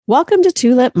Welcome to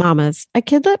Tulip Mamas, a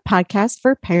Kidlit podcast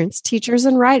for parents, teachers,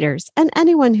 and writers, and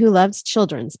anyone who loves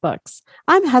children's books.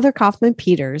 I'm Heather Kaufman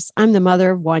Peters. I'm the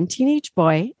mother of one teenage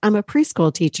boy. I'm a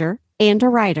preschool teacher and a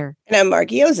writer. And I'm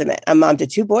Margie Ozimet. I'm mom to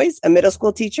two boys, a middle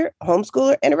school teacher, a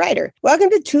homeschooler, and a writer. Welcome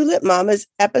to Tulip Mamas,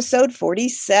 episode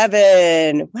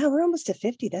 47. Wow, we're almost to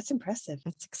 50. That's impressive.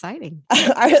 That's exciting.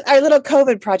 Our little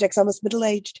COVID project's almost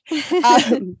middle-aged.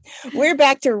 We're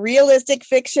back to realistic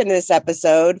fiction this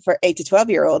episode for 8 to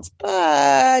 12-year-olds,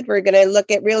 but we're going to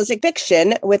look at realistic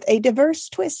fiction with a diverse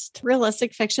twist.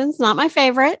 Realistic fiction's not my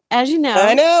favorite, as you know.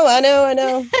 I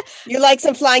know. You like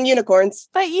some flying unicorns.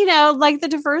 But, like the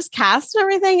diverse cast and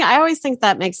everything, I always think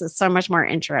that makes it so much more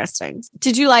interesting.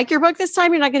 Did you like your book this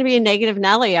time? You're not going to be a negative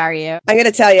Nelly, are you? I'm going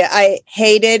to tell you, I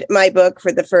hated my book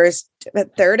for the first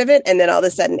third of it, and then all of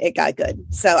a sudden it got good.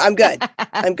 So I'm good.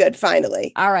 I'm good.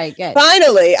 Finally. All right, good.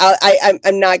 Finally,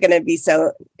 I'm not going to be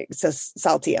so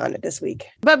salty on it this week.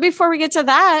 But before we get to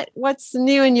that, what's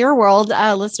new in your world,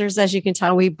 listeners? As you can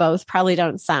tell, we both probably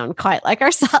don't sound quite like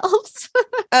ourselves.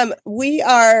 We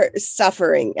are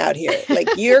suffering out here, like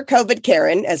you're COVID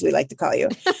Karen, as we like to call you.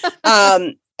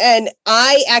 And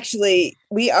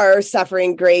we are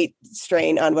suffering great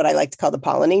strain on what I like to call the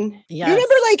pollening. Yes. You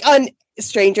remember like on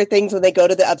Stranger Things when they go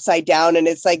to the upside down and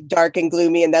it's like dark and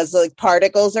gloomy and those like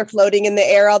particles are floating in the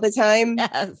air all the time?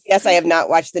 Yes, I have not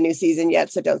watched the new season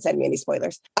yet, so don't send me any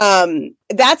spoilers.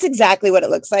 That's exactly what it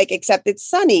looks like, except it's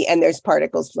sunny and there's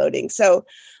particles floating. So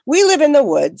we live in the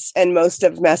woods, and most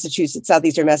of Massachusetts,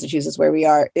 southeastern Massachusetts, where we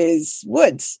are, is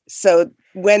woods. So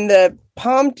when the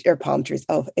palm trees,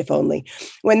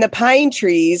 when the pine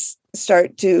trees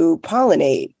start to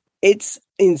pollinate, it's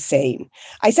insane.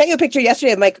 I sent you a picture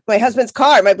yesterday of my husband's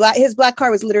car. His black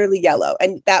car was literally yellow,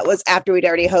 and that was after we'd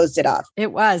already hosed it off.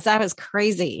 That was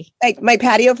crazy. Like my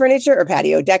patio furniture or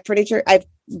patio deck furniture, I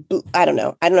don't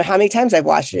know how many times I've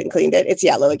washed it and cleaned it. It's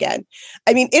yellow again.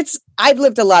 I mean, I've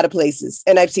lived a lot of places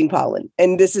and I've seen pollen,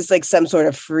 and this is like some sort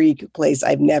of freak place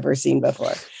I've never seen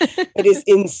before. It is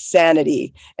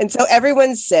insanity. And so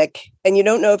everyone's sick, and you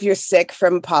don't know if you're sick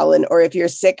from pollen or if you're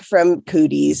sick from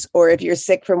cooties or if you're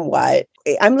sick from what.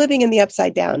 I'm living in the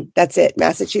upside down. That's it.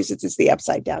 Massachusetts is the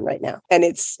upside down right now. And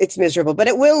it's miserable, but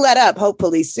it will let up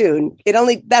hopefully soon.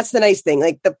 That's the nice thing.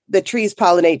 Like the trees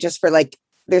pollinate just for like,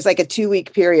 there's like a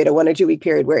 2-week period, a 1 or 2 week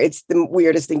period where it's the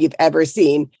weirdest thing you've ever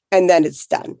seen. And then it's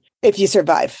done. If you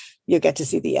survive, you'll get to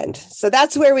see the end. So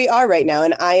that's where we are right now.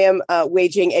 And I am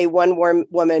waging a one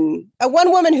woman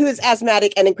who is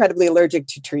asthmatic and incredibly allergic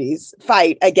to trees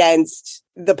fight against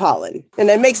the pollen.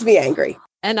 And it makes me angry.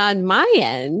 And on my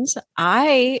end,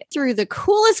 I threw the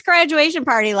coolest graduation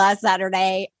party last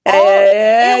Saturday.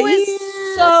 It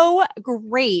was so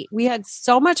great. We had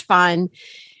so much fun.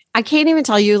 I can't even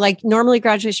tell you, like normally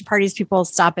graduation parties, people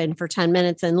stop in for 10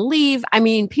 minutes and leave. I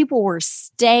mean, people were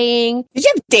staying. Did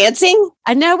you have dancing?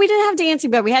 I know we didn't have dancing,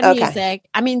 but we had music.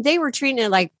 I mean, they were treating it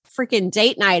like freaking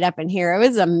date night up in here. It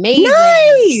was amazing.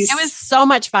 Nice. It was so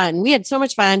much fun. We had so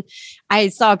much fun. I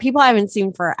saw people I haven't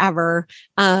seen forever.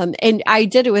 And I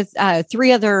did it with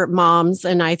 3 other moms,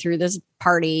 and I threw this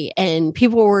party, and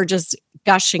people were just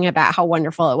gushing about how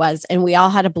wonderful it was. And we all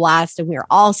had a blast, and we were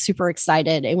all super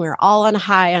excited, and we were all on a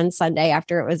high on Sunday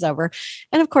after it was over.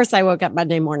 And of course I woke up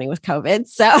Monday morning with COVID.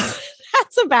 So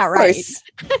that's about right.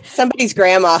 Somebody's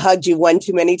grandma hugged you one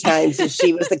too many times, and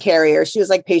she was the carrier. She was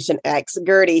like patient X.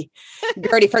 Gertie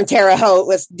from Terre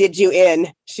Haute did you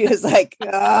in. She was like, oh,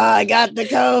 I got the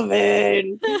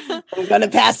COVID. I'm going to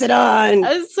pass it on.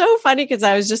 It's so funny because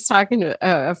I was just talking to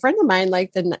a friend of mine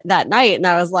like that night, and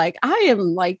I was like, I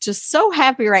am like just so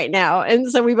happy right now. And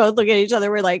so we both look at each other.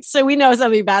 We're like, so we know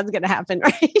something bad's going to happen,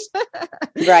 right?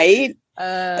 Right.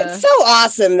 It's so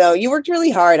awesome, though. You worked really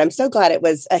hard. I'm so glad it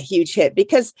was a huge hit,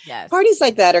 because parties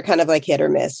like that are kind of like hit or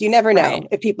miss. You never know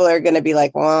if people are going to be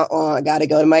like, I got to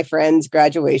go to my friend's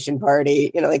graduation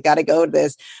party. Like, got to go to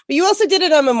this. But you also did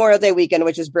it on Memorial Day weekend,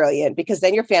 which is brilliant, because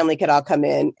then your family could all come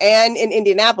in. And in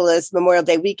Indianapolis, Memorial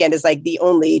Day weekend is like the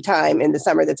only time in the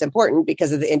summer that's important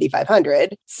because of the Indy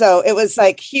 500. So it was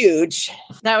like huge.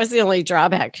 That was the only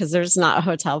drawback, because there's not a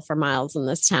hotel for miles in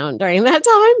this town during that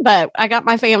time. But I got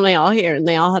my family all here, and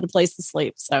they all had a place to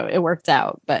sleep. So it worked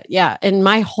out. But yeah, and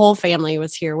my whole family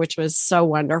was here, which was so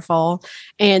wonderful.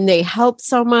 And they helped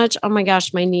so much. Oh my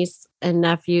gosh, my niece and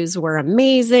nephews were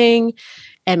amazing.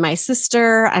 And my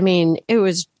sister, I mean, it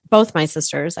was both my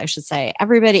sisters, I should say.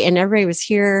 Everybody was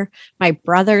here. My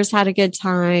brothers had a good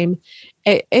time.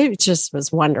 It just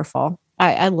was wonderful.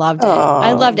 I loved it.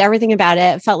 I loved everything about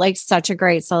it. It felt like such a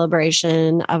great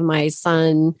celebration of my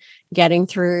son getting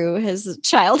through his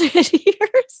childhood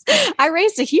years. I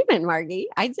raised a human, Margie.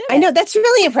 I did. I know, that's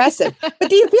really impressive. But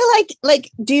do you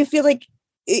feel like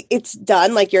it's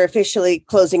done? Like you're officially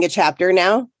closing a chapter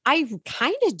now? I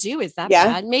kind of do. Is that Yeah.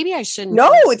 bad? Maybe I shouldn't.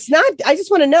 No, it's not. I just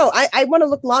want to know. I want to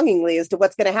look longingly as to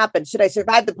what's going to happen. Should I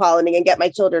survive the pollinating and get my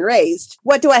children raised?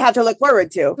 What do I have to look forward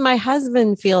to? My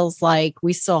husband feels like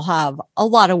we still have a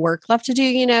lot of work left to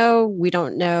do. We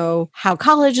don't know how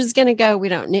college is going to go. We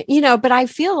don't know, but I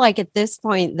feel like at this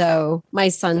point, though, my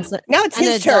son's now it's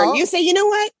his turn. You say, you know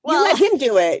what? You let him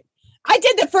do it. I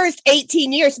did the first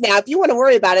 18 years now. If you want to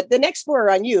worry about it, the next 4 are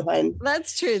on you, hun.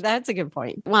 That's true. That's a good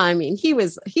point. Well, I mean, he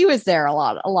was there a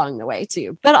lot along the way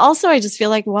too. But also I just feel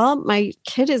like, well, my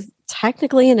kid is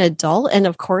technically an adult. And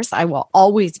of course, I will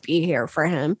always be here for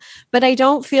him. But I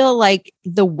don't feel like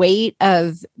the weight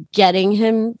of getting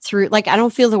him through, like, I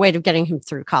don't feel the weight of getting him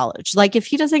through college. Like, if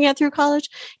he doesn't get through college,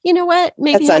 you know what?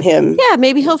 Maybe that's on him. Yeah,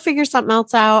 maybe he'll figure something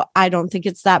else out. I don't think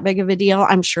it's that big of a deal.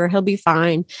 I'm sure he'll be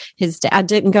fine. His dad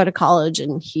didn't go to college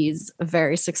and he's a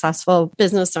very successful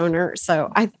business owner.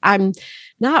 So I'm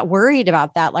not worried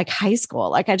about that, like high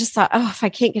school. Like I just thought, oh, if I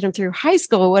can't get him through high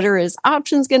school, what are his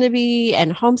options going to be?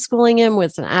 And homeschooling him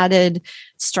was an added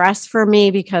stress for me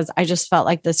because I just felt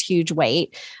like this huge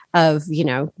weight of,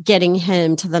 getting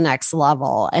him to the next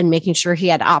level and making sure he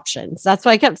had options. That's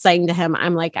what I kept saying to him.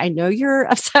 I'm like, I know you're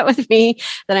upset with me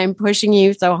that I'm pushing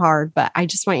you so hard, but I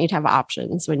just want you to have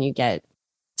options when you get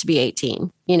to be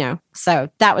 18, So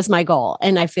that was my goal.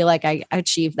 And I feel like I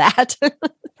achieved that.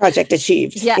 Project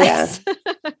achieved. Yes.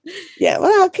 Yeah. Yeah.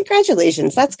 Well,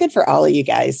 congratulations. That's good for all of you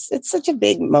guys. It's such a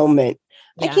big moment.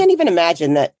 Yeah. I can't even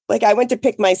imagine that. Like I went to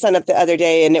pick my son up the other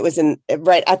day and it was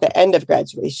right at the end of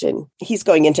graduation. He's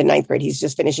going into 9th grade. He's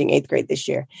just finishing 8th grade this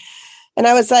year. And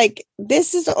I was like,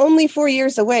 this is only 4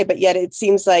 years away, but yet it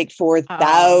seems like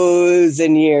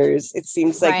 4,000 years. It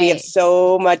seems like we have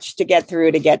so much to get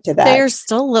through to get to that. They're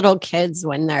still little kids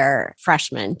when they're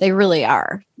freshmen. They really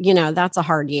are. That's a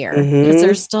hard year because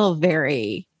they're still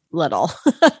very little.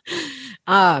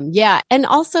 Yeah. And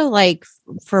also like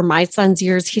for my son's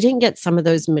years, he didn't get some of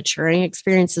those maturing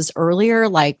experiences earlier,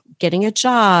 like getting a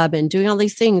job and doing all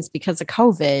these things because of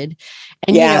COVID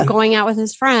and, going out with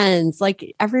his friends.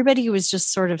 Like everybody was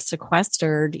just sort of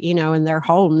sequestered, in their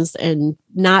homes and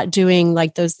not doing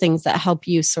like those things that help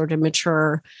you sort of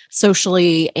mature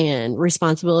socially and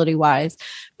responsibility wise.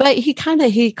 But he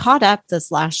caught up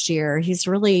this last year. He's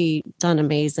really done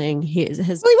amazing. He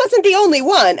wasn't the only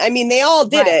one. I mean, they all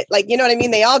did it. Like, you know what I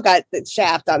mean? They all got the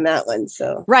shaft on that one.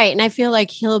 So right. And I feel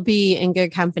like he'll be in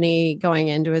good company going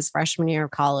into his freshman year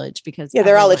of college because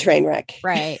they're all a train wreck.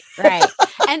 Right.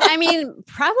 And I mean,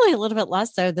 probably a little bit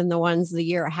less so than the ones the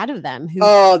year ahead of them.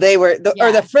 They were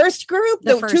or the first group,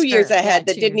 the 2 years ahead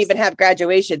that didn't even have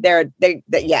graduation. I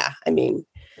mean,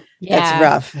 that's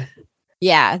rough.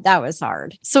 Yeah, that was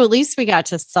hard. So at least we got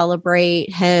to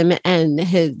celebrate him and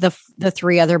the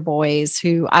 3 other boys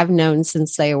who I've known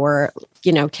since they were,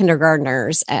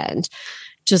 kindergartners and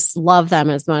just love them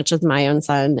as much as my own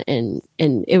son. And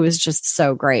it was just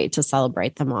so great to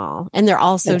celebrate them all. And they're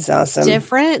also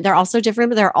different. They're also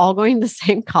different, but they're all going to the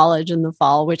same college in the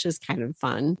fall, which is kind of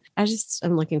fun.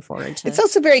 I'm looking forward to it. It's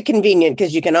also very convenient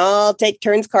because you can all take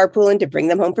turns carpooling to bring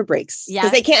them home for breaks. Yeah.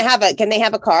 Because can they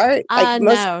have a car?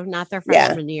 No, not their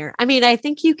freshman year. I mean, I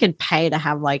think you could pay to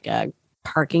have like a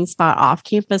parking spot off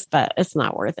campus, but it's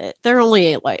not worth it. They're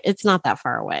only it's not that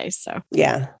far away. So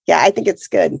yeah, I think it's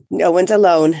good. No one's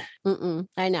alone.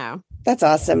 I know. That's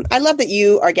awesome. I love that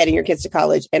you are getting your kids to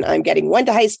college and I'm getting one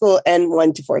to high school and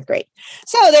one to 4th grade.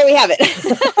 So there we have it.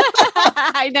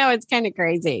 I know, it's kind of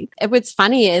crazy. What's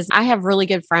funny is I have really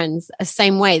good friends the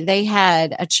same way. They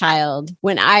had a child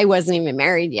when I wasn't even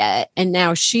married yet. And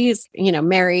now she's,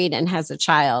 married and has a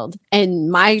child.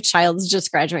 And my child's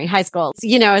just graduating high school.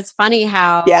 It's funny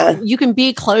how you can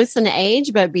be close in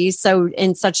age, but be so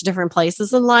in such different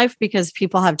places in life because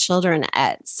people have children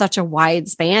at such a wide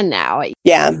span now.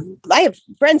 Yeah. I have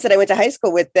friends that I went to high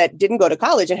school with that didn't go to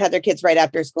college and had their kids right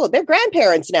after school. They're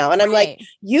grandparents now. And I'm like,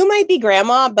 you might be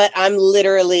grandma, but I'm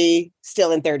literally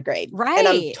still in 3rd grade. Right. And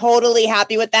I'm totally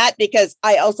happy with that because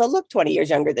I also look 20 years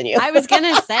younger than you. I was going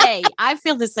to say, I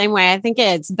feel the same way. I think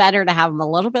it's better to have them a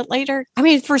little bit later. I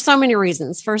mean, for so many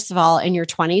reasons. First of all, in your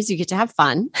 20s, you get to have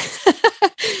fun.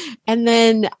 And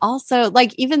then also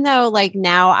like, even though like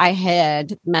now I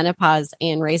had menopause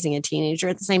and raising a teenager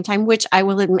at the same time, which I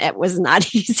will admit was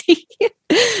not easy,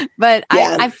 but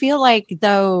I feel like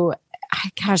though,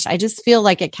 I just feel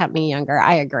like it kept me younger.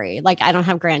 I agree. Like I don't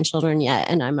have grandchildren yet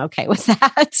and I'm okay with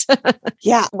that.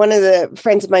 Yeah. One of the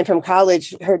friends of mine from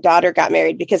college, her daughter got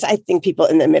married because I think people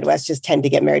in the Midwest just tend to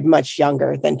get married much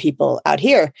younger than people out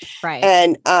here. Right.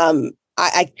 And,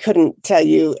 I couldn't tell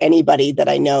you anybody that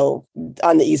I know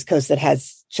on the East Coast that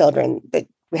has children that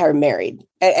are married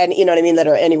and you know what I mean, that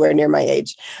are anywhere near my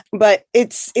age. But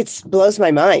it's blows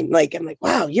my mind. Like, I'm like,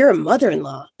 wow, you're a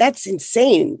mother-in-law. That's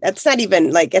insane. That's not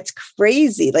even like, it's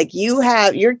crazy. Like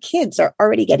your kids are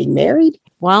already getting married.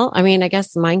 Well, I mean, I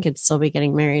guess mine could still be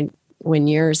getting married when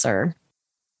yours are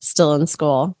still in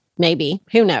school. Maybe.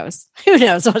 Who knows? Who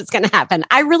knows what's going to happen?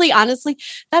 I really, honestly,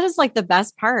 that is like the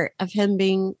best part of him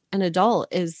being an adult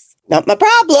is not my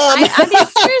problem. I mean,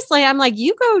 seriously, I'm like,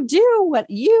 you go do what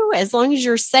as long as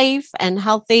you're safe and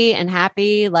healthy and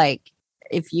happy. Like,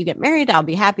 if you get married, I'll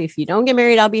be happy. If you don't get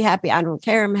married, I'll be happy. I don't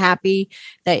care. I'm happy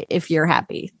that if you're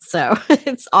happy. So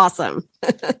it's awesome.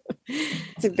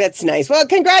 That's nice. Well,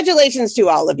 congratulations to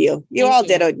all of you. You all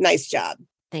did a nice job.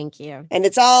 Thank you. And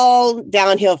it's all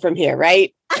downhill from here,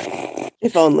 right?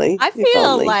 If only. I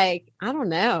feel like, I don't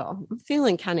know. I'm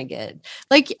feeling kind of good.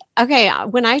 Like, okay,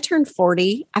 when I turned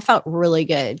 40, I felt really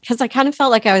good because I kind of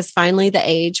felt like I was finally the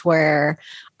age where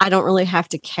I don't really have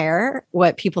to care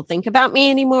what people think about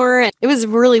me anymore. It was a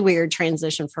really weird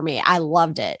transition for me. I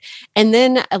loved it. And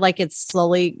then like it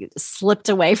slowly slipped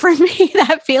away from me,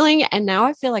 that feeling. And now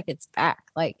I feel like it's back.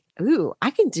 Like, ooh,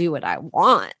 I can do what I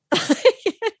want.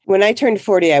 When I turned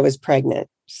 40, I was pregnant.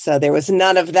 So there was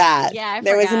none of that. Yeah,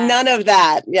 there was none of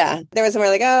that. Yeah. There was more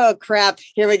like, oh, crap.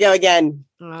 Here we go again.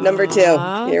 Number 2.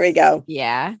 Here we go.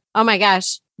 Yeah. Oh, my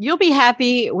gosh. You'll be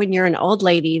happy when you're an old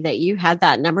lady that you had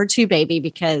that number 2 baby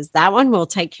because that one will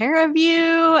take care of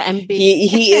you and be.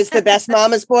 He is the best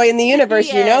mama's boy in the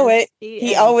universe. You know it.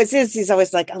 He always is. He's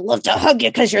always like, I love to hug you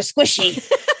because you're squishy.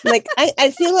 Like,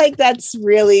 I feel like that's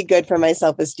really good for my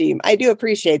self-esteem. I do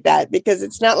appreciate that because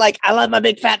it's not like I love my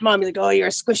big fat mom. He's like, oh, you're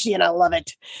squishy and I love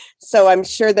it. So I'm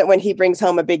sure that when he brings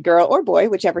home a big girl or boy,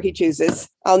 whichever he chooses,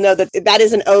 I'll know that that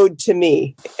is an ode to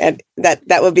me. And that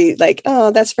will be like,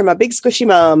 oh, that's from a big squishy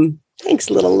mom. Thanks,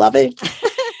 little lover.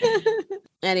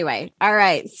 Anyway. All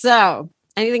right. So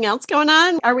anything else going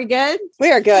on? Are we good?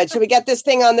 We are good. Should we get this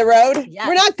thing on the road? Yes.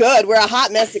 We're not good. We're a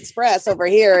hot mess express over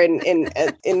here in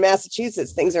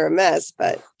Massachusetts. Things are a mess,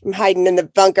 but I'm hiding in the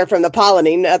bunker from the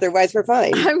pollinating. Otherwise, we're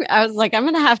fine. I was like, I'm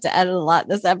going to have to edit a lot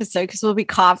this episode because we'll be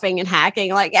coughing and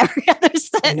hacking like every other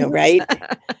sentence. I know, right?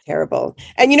 Terrible.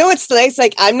 And you know what's nice?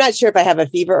 Like, I'm not sure if I have a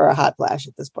fever or a hot flash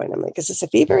at this point. I'm like, is this a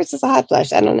fever? Is this a hot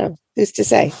flash? I don't know. Who's to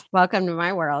say? Welcome to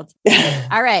my world.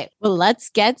 All right. Well, let's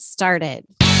get started.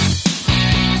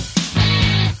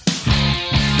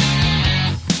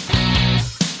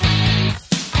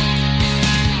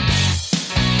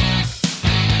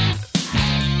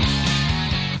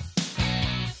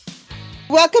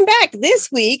 Welcome back. This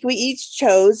week, we each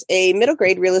chose a middle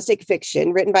grade realistic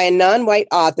fiction written by a non-white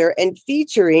author and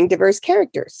featuring diverse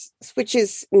characters, which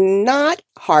is not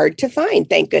hard to find,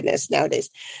 thank goodness, nowadays.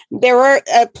 There are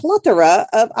a plethora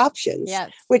of options,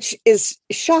 yes, which is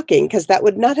shocking because that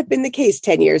would not have been the case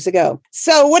 10 years ago.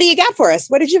 So what do you got for us?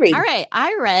 What did you read? All right.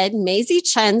 I read Maisie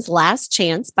Chen's Last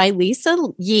Chance by Lisa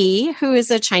Yi, who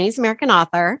is a Chinese-American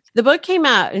author. The book came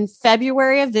out in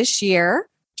February of this year.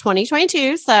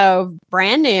 2022, so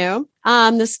brand new.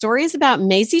 The story is about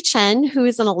Maisie Chen, who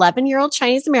is an 11-year-old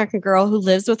Chinese-American girl who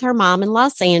lives with her mom in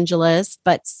Los Angeles,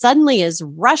 but suddenly is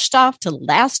rushed off to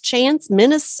Last Chance,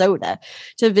 Minnesota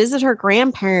to visit her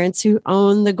grandparents who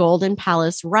own the Golden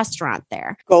Palace restaurant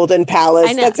there. Golden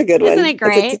Palace. That's a good one. Isn't it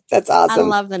great? That's awesome. I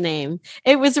love the name.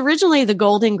 It was originally the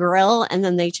Golden Grill, and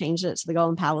then they changed it to the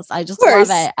Golden Palace. I just love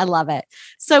it. I love it.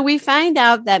 So we find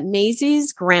out that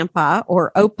Maisie's grandpa,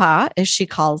 or Opa, as she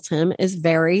calls him, is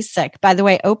very sick. By the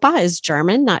way, Opa is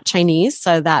German, not Chinese.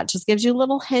 So that just gives you a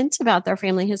little hint about their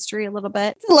family history a little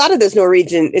bit. It's a lot of those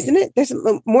Norwegian, isn't it? There's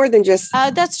more than just...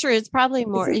 that's true. It's probably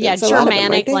more,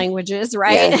 Germanic languages,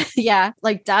 right? Yeah,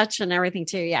 like Dutch and everything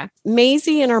too. Yeah.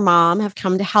 Maisie and her mom have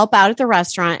come to help out at the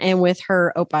restaurant and with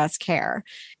her Opa's care.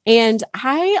 And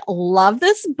I love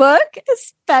this book,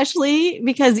 especially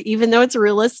because even though it's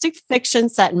realistic fiction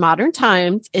set in modern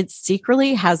times, it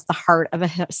secretly has the heart of a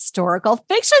historical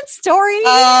fiction story.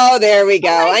 Oh, there we go.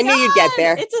 Oh I knew you'd get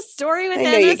there. It's a story within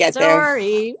a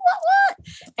story. What?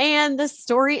 And the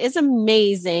story is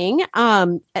amazing.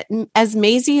 As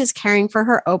Maisie is caring for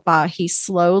her Opa, he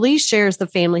slowly shares the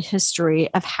family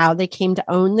history of how they came to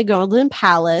own the Golden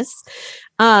Palace.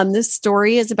 This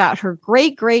story is about her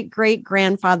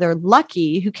great-great-great-grandfather,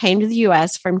 Lucky, who came to the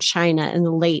U.S. from China in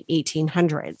the late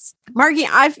 1800s. Margie,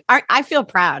 I feel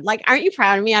proud. Like, aren't you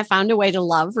proud of me? I found a way to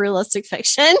love realistic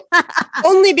fiction.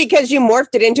 Only because you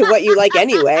morphed it into what you like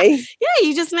anyway. Yeah,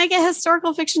 you just make a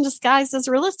historical fiction disguised as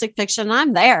realistic fiction.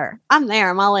 I'm there.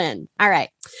 I'm all in. All right.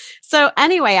 So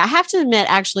anyway, I have to admit,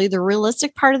 actually, the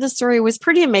realistic part of the story was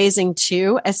pretty amazing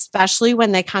too, especially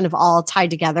when they kind of all tied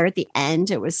together at the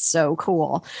end. It was so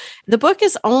cool. The book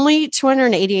is only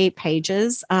 288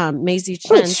 pages. Maisie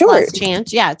Chen's Last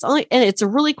Chance. Yeah, it's a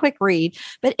really quick read,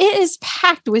 but it is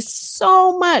packed with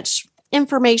so much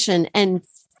information and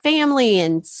family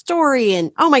and story.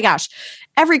 And oh my gosh,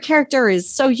 every character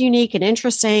is so unique and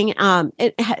interesting.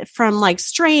 From like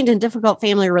strained and difficult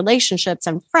family relationships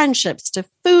and friendships to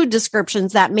food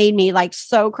descriptions that made me like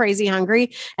so crazy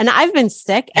hungry. And I've been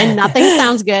sick and nothing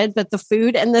sounds good, but the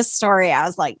food in this story, I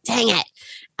was like, dang it.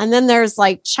 And then there's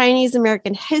like Chinese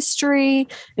American history,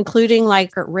 including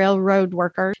like railroad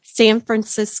workers, San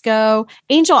Francisco,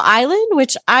 Angel Island,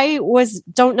 which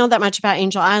don't know that much about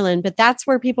Angel Island, but that's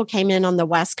where people came in on the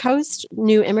West Coast.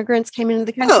 New immigrants came into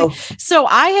the country. Oh. So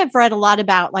I have read a lot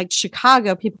about like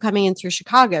Chicago, people coming in through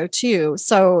Chicago too.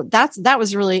 So that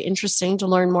was really interesting to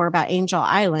learn more about Angel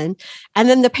Island. And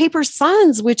then the Paper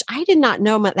Sons, which I did not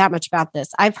know that much about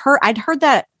this. I'd heard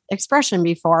that expression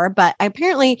before, but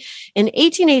apparently in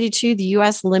 1882, the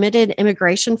U.S. limited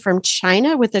immigration from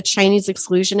China with the Chinese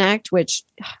Exclusion Act, which,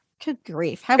 good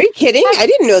grief. Are you kidding? I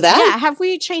didn't know that. Yeah. Have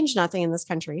we changed nothing in this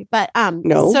country? But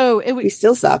no. So we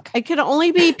still suck. It could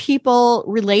only be people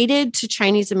related to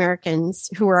Chinese Americans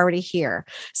who were already here.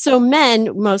 So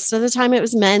men, most of the time it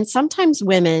was men, sometimes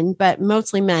women, but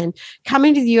mostly men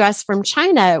coming to the U.S. from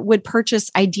China would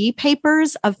purchase ID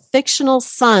papers of fictional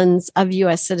sons of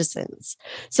U.S. citizens.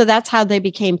 So that's how they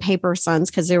became paper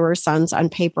sons, because they were sons on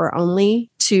paper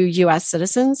only to U.S.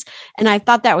 citizens. And I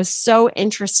thought that was so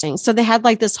interesting. So they had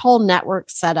like this whole network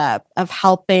set up of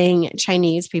helping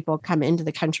Chinese people come into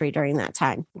the country during that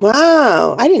time.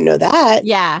 Wow. I didn't know that.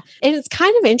 Yeah. And it's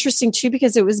kind of interesting too,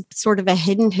 because it was sort of a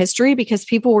hidden history because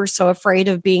people were so afraid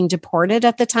of being deported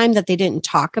at the time that they didn't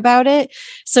talk about it.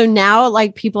 So now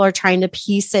like people are trying to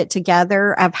piece it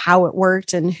together of how it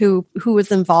worked and who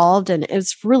was involved. And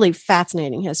it's really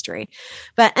fascinating history.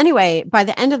 But anyway, by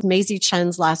the end of Maisie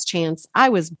Chen's Last Chance, I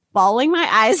was bawling my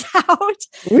eyes out.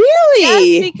 Really?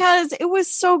 Yes, because it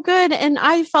was so good. And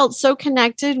I felt so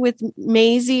connected with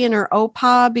Maisie and her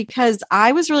opa because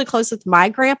I was really close with my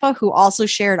grandpa, who also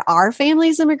shared our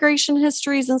family's immigration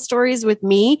histories and stories with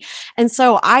me. And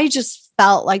so I just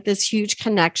felt like this huge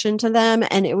connection to them.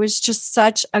 And it was just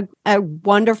such a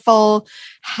wonderful,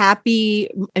 happy,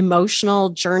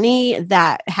 emotional journey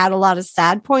that had a lot of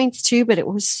sad points too, but it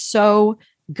was so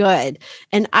good.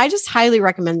 And I just highly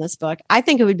recommend this book. I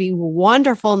think it would be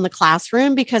wonderful in the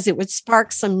classroom because it would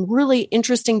spark some really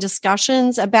interesting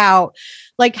discussions about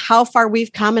like how far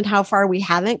we've come and how far we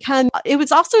haven't come. It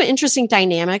was also an interesting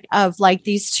dynamic of like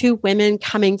these two women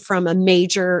coming from a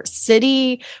major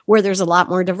city where there's a lot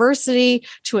more diversity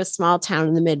to a small town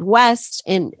in the Midwest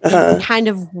and kind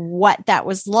of what that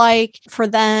was like for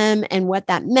them and what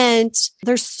that meant.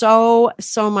 There's so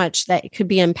much that could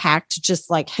be unpacked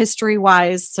just like history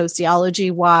wise,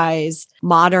 sociology wise,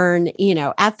 modern,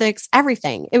 ethics,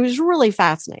 everything. It was really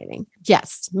fascinating.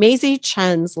 Yes. Maisie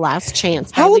Chen's Last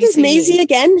Chance. How old is Maisie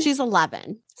again? She's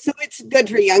 11. So it's good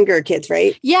for younger kids,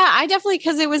 right? Yeah, I definitely,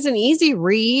 because it was an easy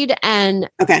read. And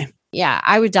okay. Yeah,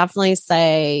 I would definitely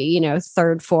say,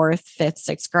 third, fourth, fifth,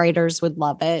 sixth graders would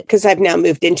love it. Because I've now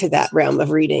moved into that realm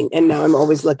of reading. And now I'm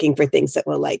always looking for things that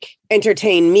will like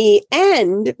entertain me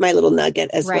and my little nugget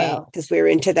as well. Because we're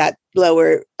into that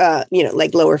lower,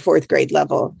 lower fourth grade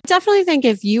level. Definitely think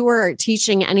if you were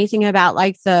teaching anything about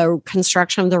like the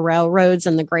construction of the railroads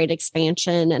and the Great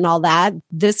Expansion and all that,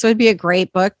 this would be a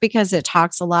great book because it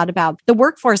talks a lot about the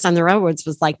workforce on the railroads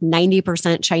was like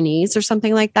 90% Chinese or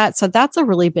something like that. So that's a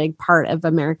really big part of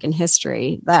American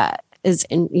history that is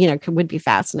would be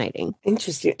fascinating.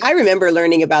 Interesting. I remember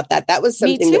learning about that. That was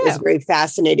something that was very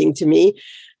fascinating to me.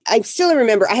 I still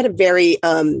remember I had a very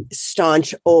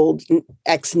staunch old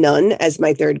ex-nun as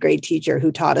my third grade teacher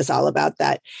who taught us all about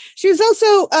that. She was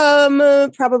also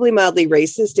probably mildly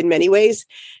racist in many ways.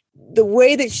 The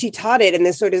way that she taught it and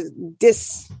this sort of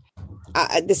this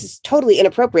is totally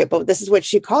inappropriate, but this is what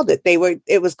she called it.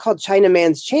 It was called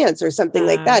Chinaman's Chance or something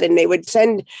like that. And they would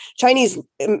send Chinese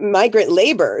immigrant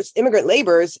laborers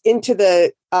into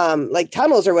the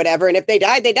tunnels or whatever. And if they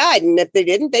died, they died. And if they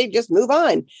didn't, they just move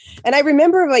on. And I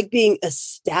remember like being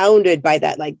astounded by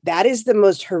that. Like that is the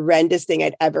most horrendous thing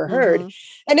I'd ever heard.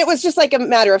 And it was just like a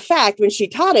matter of fact when she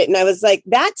taught it. And I was like,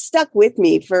 that stuck with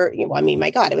me for,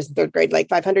 my God, it was in third grade, like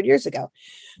 500 years ago.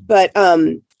 But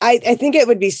I think it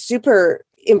would be super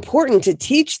important to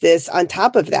teach this on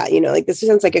top of that. This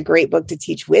sounds like a great book to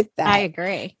teach with that. I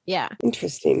agree. Yeah.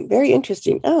 Interesting. Very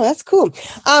interesting. Oh, that's cool.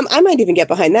 I might even get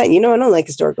behind that. I don't like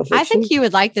historical fiction. I think you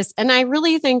would like this. And I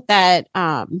really think that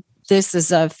this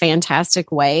is a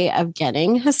fantastic way of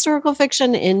getting historical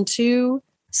fiction into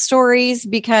stories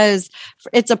because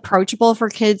it's approachable for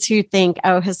kids who think,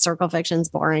 oh, historical fiction's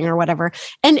boring or whatever.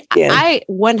 And I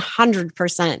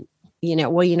 100%, you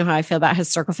know how I feel about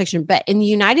historical fiction, but in the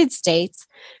United States,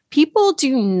 people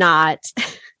do not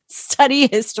study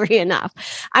history enough.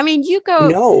 I mean, you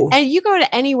go to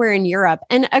anywhere in Europe,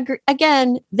 and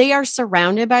again, they are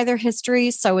surrounded by their history,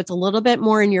 so it's a little bit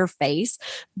more in your face,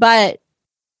 but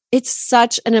it's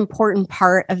such an important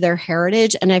part of their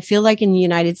heritage. And I feel like in the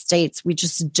United States, we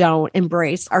just don't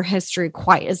embrace our history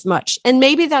quite as much. And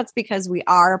maybe that's because we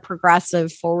are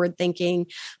progressive, forward thinking.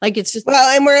 Like it's just,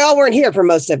 well, and we all weren't here for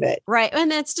most of it. Right.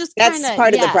 And it's just that's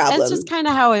part of the problem. It's just kind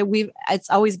of how it's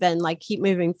always been, like, keep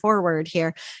moving forward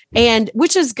here. And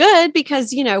which is good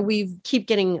because, we keep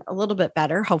getting a little bit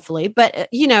better, hopefully. But,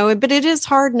 but it is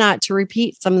hard not to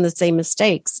repeat some of the same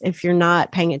mistakes if you're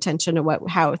not paying attention to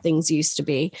how things used to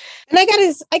be. And I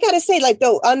gotta say, like,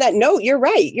 though, on that note, you're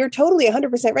right. You're totally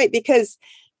 100% right, because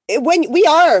when we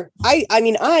are, I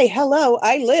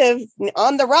live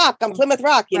on the Rock, on Plymouth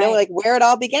Rock, like where it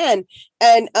all began.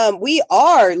 And we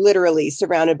are literally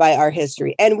surrounded by our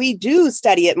history, and we do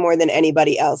study it more than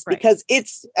anybody else because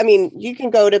you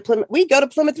can go to Plymouth. We go to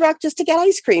Plymouth Rock just to get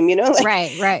ice cream,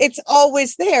 right. It's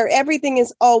always there. Everything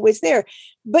is always there.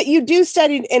 But you do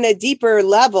study it in a deeper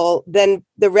level than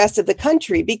the rest of the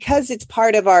country because it's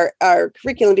part of our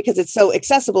curriculum, because it's so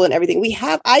accessible and everything.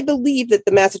 I believe that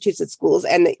the Massachusetts schools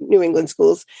and the New England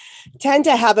schools tend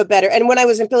to have a better, and when I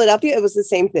was in Philadelphia, it was the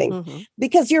same thing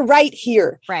because you're right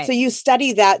here. Right. So you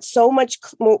study that so much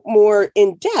more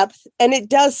in depth, and it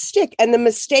does stick. And the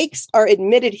mistakes are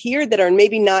admitted here that are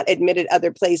maybe not admitted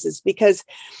other places, because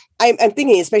I'm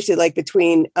thinking, especially like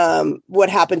between what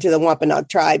happened to the Wampanoag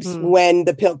tribes when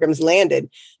the Pilgrims landed.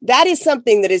 That is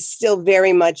something that is still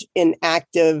very much in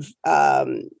active,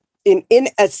 in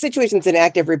situations in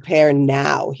active repair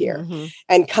now here,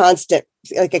 and constant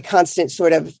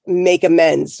sort of make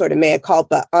amends, sort of mea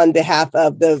culpa on behalf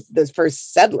of the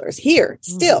first settlers here.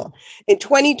 Still in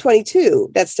 2022,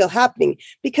 that's still happening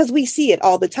because we see it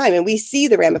all the time and we see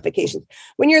the ramifications.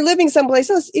 When you're living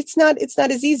someplace else, it's not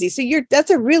as easy. So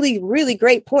that's a really, really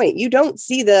great point. You don't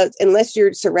see unless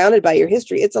you're surrounded by your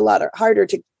history. It's a lot harder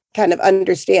to kind of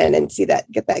understand and see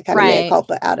that, get that kind of mea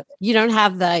culpa out of it. You don't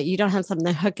have something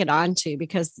to hook it onto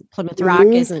because Plymouth Rock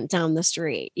isn't down the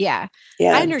street. Yeah.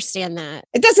 I understand that.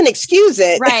 It doesn't excuse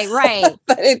it. Right.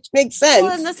 But it makes sense.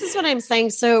 Well, and this is what I'm saying.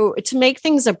 So to make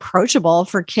things approachable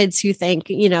for kids who think,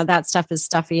 that stuff is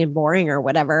stuffy and boring or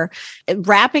whatever,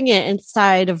 wrapping it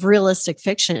inside of realistic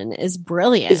fiction is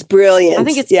brilliant. It's brilliant. I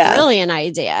think it's a brilliant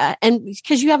idea. And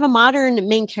because you have a modern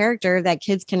main character that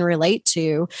kids can relate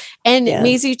to. And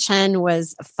Maisie Chen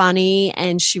was funny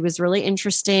and she was really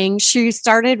interesting. She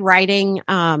started writing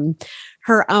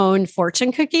her own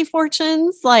fortune cookie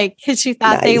fortunes, because she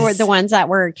thought they were the ones that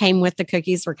came with the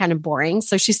cookies were kind of boring.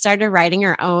 So she started writing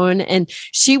her own, and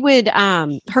she would,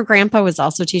 her grandpa was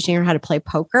also teaching her how to play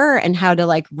poker and how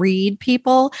to read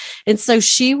people. And so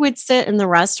she would sit in the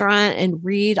restaurant and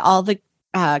read all the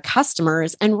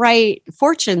customers and write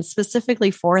fortunes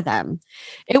specifically for them.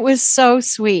 It was so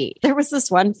sweet. There was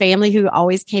this one family who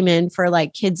always came in for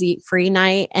kids eat free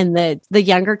night, and the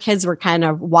younger kids were kind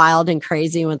of wild and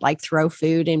crazy and would throw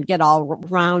food and get all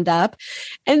wound up.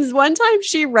 And one time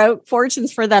she wrote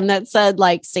fortunes for them that said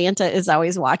Santa is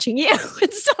always watching you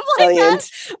and stuff that.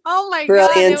 Oh my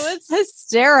God, it was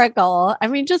hysterical. I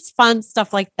mean, just fun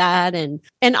stuff like that. And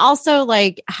also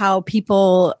how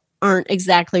people aren't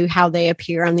exactly how they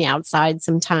appear on the outside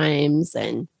sometimes.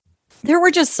 And there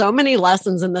were just so many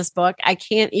lessons in this book. I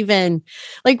can't even,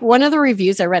 one of the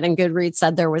reviews I read in Goodreads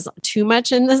said there was too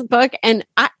much in this book. And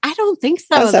I don't think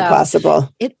so. How's that possible?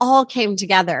 It all came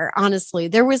together, honestly.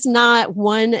 There was not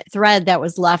one thread that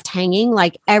was left hanging.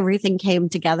 Everything came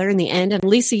together in the end. And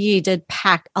Lisa Yee did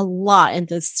pack a lot in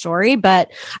this story,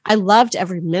 but I loved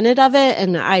every minute of it.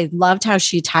 And I loved how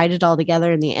she tied it all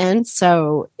together in the end.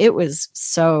 So it was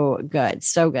so good.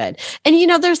 So good.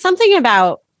 And, there's something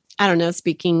about, I don't know,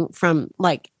 speaking from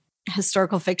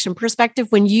historical fiction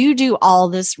perspective, when you do all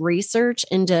this research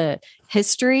into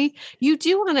history, you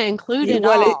do want to include it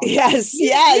all. Yes.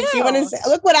 You want to say,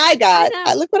 look what I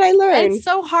got. Look what I learned. It's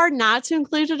so hard not to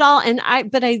include it all.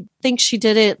 But I think she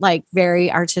did it very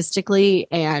artistically,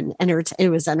 and it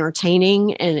was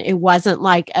entertaining, and it wasn't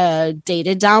a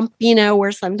data dump,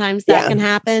 where sometimes that can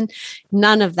happen.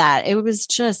 None of that. It was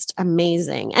just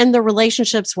amazing. And the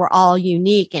relationships were all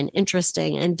unique and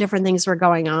interesting, and different things were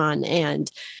going on.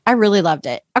 And I really loved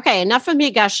it. Okay. Enough of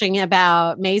me gushing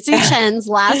about Maisie Chen's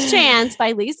Last Chance. Romance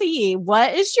by Lisa Yee.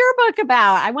 What is your book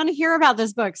about? I want to hear about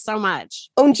this book so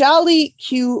much. Onjali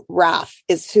Q. Raff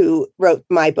is who wrote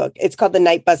my book. It's called The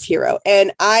Night Bus Hero.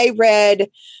 And I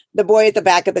read The Boy at the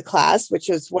Back of the Class, which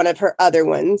was one of her other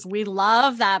ones. We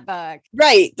love that book.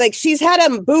 Right. Like she's had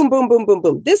a boom, boom, boom, boom,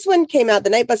 boom. This one came out,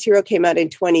 The Night Bus Hero came out in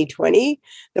 2020.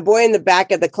 The Boy in the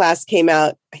Back of the Class came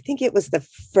out, I think it was the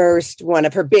first one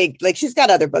of her big, like she's got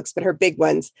other books, but her big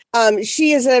ones.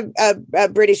 She is a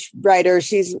British writer.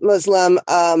 She's Muslim.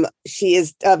 She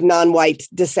is of non-white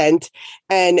descent.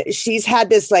 And she's had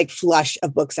this like flush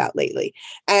of books out lately.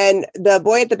 And The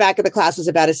Boy at the Back of the Class was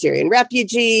about a Syrian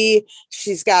refugee.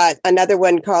 She's got another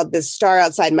one called The Star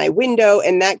Outside My Window.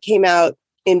 And that came out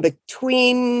in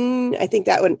between, I think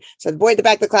that one. So The Boy at the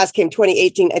Back of the Class came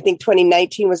 2018. I think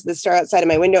 2019 was The Star Outside of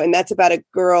My Window. And that's about a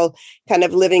girl kind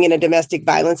of living in a domestic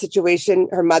violence situation.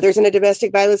 Her mother's in a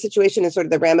domestic violence situation and sort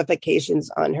of the ramifications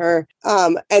on her.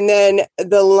 And then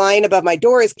The Line Above My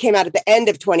Doors came out at the end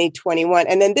of 2021.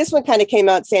 And then this one kind of came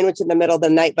out sandwiched in the middle,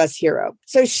 The Night Bus Hero.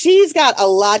 So she's got a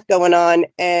lot going on.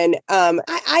 And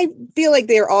I feel like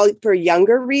they're all for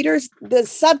younger readers. The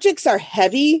subjects are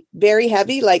heavy, very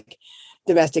heavy, like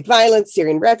domestic violence,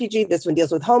 Syrian refugee. This one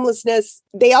deals with homelessness.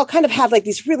 They all kind of have like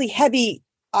these really heavy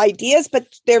ideas, but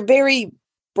they're very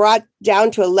brought down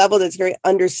to a level that's very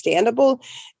understandable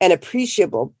and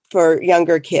appreciable for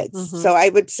younger kids. Mm-hmm. So I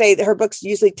would say that her books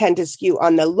usually tend to skew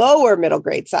on the lower middle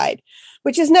grade side,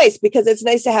 which is nice because it's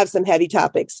nice to have some heavy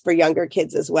topics for younger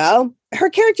kids as well. Her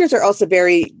characters are also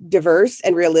very diverse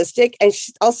and realistic, and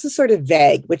she's also sort of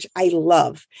vague, which I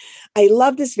love. I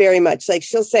love this very much. Like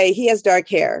she'll say, he has dark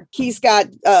hair. He's got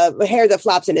hair that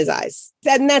flops in his eyes.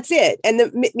 And that's it.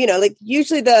 And like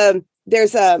usually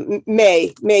there's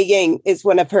Mei Ying is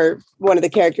one of the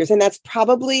characters, and that's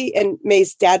probably, and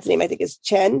Mei's dad's name I think is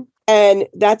Chen, and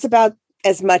that's about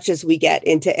as much as we get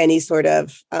into any sort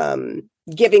of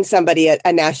giving somebody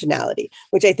a nationality,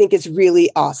 which I think is really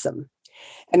awesome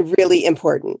and really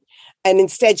important. And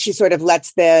instead, she sort of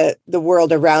lets the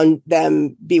world around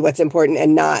them be what's important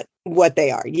and not what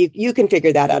they are. You can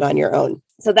figure that out on your own.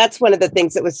 So that's one of the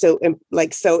things that was so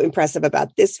impressive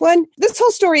about this one. This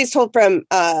whole story is told from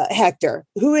Hector,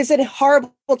 who is a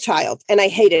horrible child. And I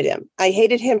hated him. I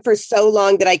hated him for so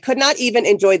long that I could not even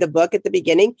enjoy the book at the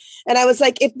beginning. And I was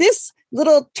like, if this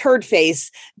little turd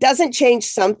face doesn't change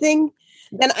something,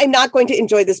 then I'm not going to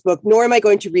enjoy this book, nor am I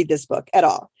going to read this book at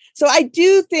all. So I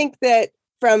do think that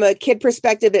from a kid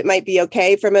perspective, it might be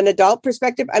okay. From an adult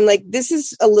perspective, I'm like, this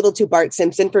is a little too Bart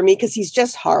Simpson for me because he's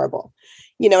just horrible.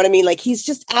 You know what I mean? Like he's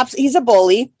just he's a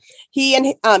bully. He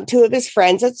and two of his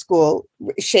friends at school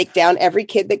shake down every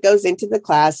kid that goes into the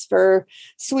class for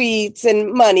sweets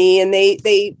and money. And they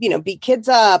beat kids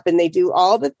up and they do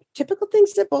all the typical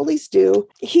things that bullies do.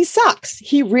 He sucks.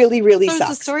 He really, really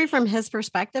sucks. It's a story from his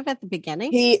perspective at the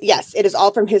beginning? Yes, it is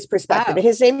all from his perspective. Oh. And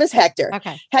his name is Hector.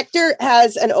 Okay. Hector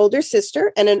has an older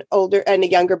sister and a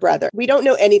younger brother. We don't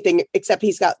know anything except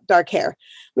he's got dark hair.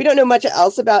 We don't know much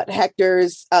else about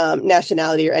Hector's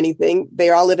nationality or anything. They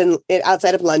all live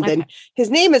outside of London. Okay. His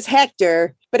name is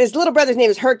Hector, but his little brother's name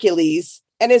is Hercules.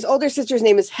 And his older sister's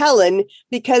name is Helen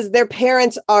because their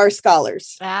parents are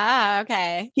scholars. Ah,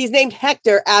 okay. He's named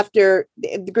Hector after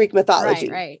the Greek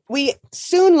mythology. Right. We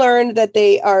soon learned that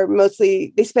they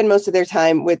spend most of their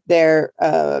time with their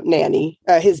nanny.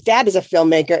 His dad is a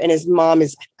filmmaker and his mom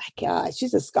is,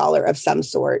 she's a scholar of some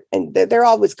sort. And they're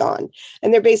always gone.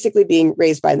 And they're basically being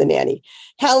raised by the nanny.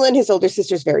 Helen, his older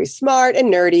sister, is very smart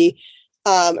and nerdy.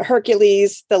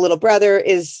 Hercules, the little brother,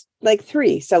 is like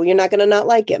 3. So you're not going to not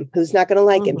like him. Who's not going to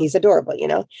like him? He's adorable,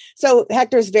 So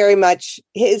Hector's very much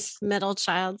his middle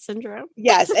child syndrome.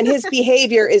 Yes. And his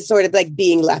behavior is sort of like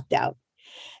being left out.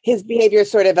 His behavior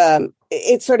is sort of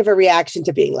it's sort of a reaction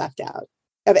to being left out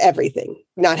of everything,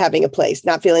 not having a place,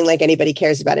 not feeling like anybody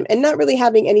cares about him, and not really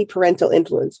having any parental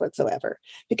influence whatsoever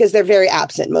because they're very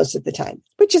absent most of the time,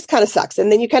 which just kind of sucks.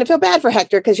 And then you kind of feel bad for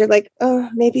Hector because you're like, oh,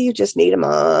 maybe you just need a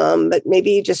mom, but maybe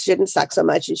you just shouldn't suck so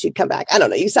much and she'd come back. I don't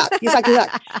know. You suck.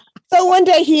 So one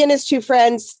day he and his 2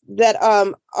 friends that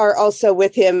are also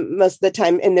with him most of the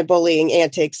time in their bullying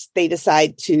antics, they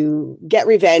decide to get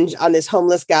revenge on this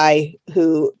homeless guy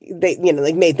who they,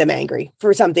 made them angry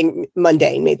for something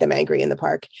mundane, made them angry in the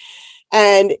park.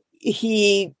 And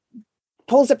he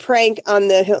pulls a prank on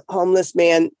the homeless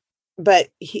man, but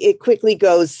it quickly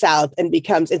goes south and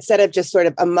becomes, instead of just sort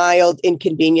of a mild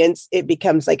inconvenience, it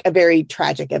becomes like a very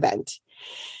tragic event.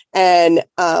 And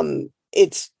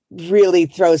it's really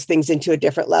throws things into a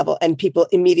different level. And people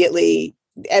immediately,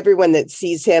 everyone that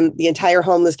sees him, the entire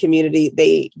homeless community,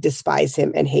 they despise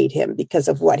him and hate him because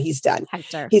of what he's done.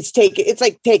 Hector. It's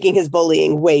like taking his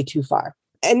bullying way too far.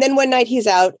 And then one night he's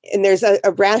out and there's a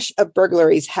rash of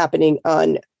burglaries happening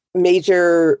on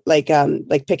major, like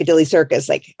Piccadilly Circus,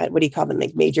 like what do you call them?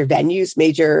 Like major venues,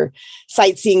 major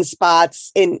sightseeing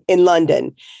spots in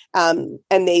London. And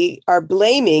they are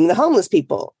blaming the homeless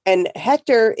people. And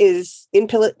Hector is in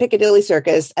Piccadilly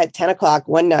Circus at 10 o'clock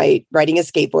one night riding a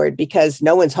skateboard because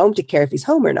no one's home to care if he's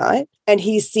home or not. And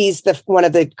he sees one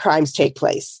of the crimes take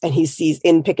place, and he sees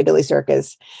in Piccadilly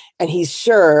Circus, and he's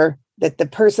sure that the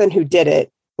person who did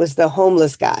it was the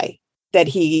homeless guy that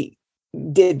he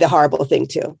did the horrible thing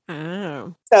to.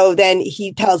 Oh. So then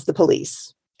he tells the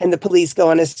police, and the police go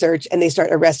on a search and they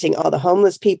start arresting all the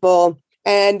homeless people.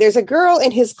 And there's a girl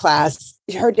in his class.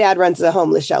 Her dad runs a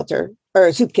homeless shelter or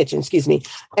a soup kitchen, excuse me.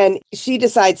 And she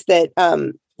decides that,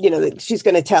 that she's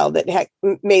going to tell that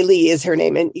Mei Li is her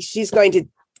name. And she's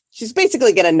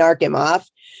basically going to narc him off.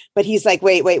 But he's like,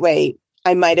 wait,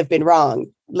 I might have been wrong.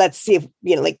 Let's see if,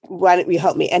 why don't you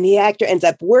help me? And Hector ends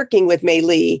up working with Mei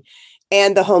Li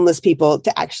and the homeless people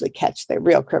to actually catch the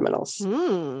real criminals.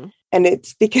 Mm. And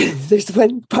it's because there's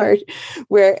one part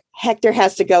where Hector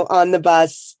has to go on the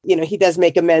bus. He does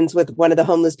make amends with one of the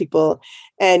homeless people,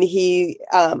 and he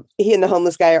and the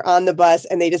homeless guy are on the bus,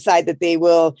 and they decide that they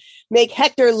will make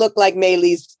Hector look like Mei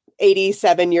Li's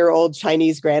 87-year-old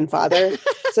Chinese grandfather.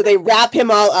 So they wrap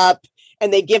him all up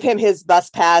and they give him his bus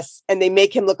pass and they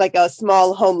make him look like a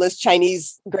small homeless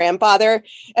Chinese grandfather.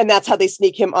 And that's how they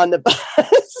sneak him on the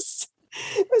bus.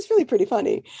 It was really pretty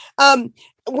funny.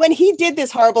 When he did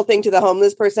this horrible thing to the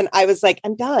homeless person, I was like,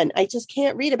 I'm done. I just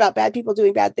can't read about bad people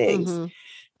doing bad things. Mm-hmm.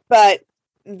 But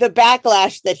the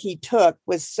backlash that he took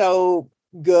was so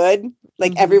good.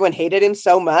 Like everyone hated him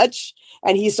so much.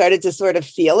 And he started to sort of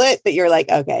feel it that you're like,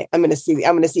 okay, I'm going to see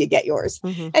it get yours.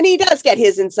 Mm-hmm. And he does get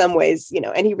his in some ways,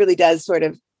 and he really does sort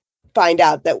of find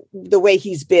out that the way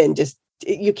he's been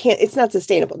it's not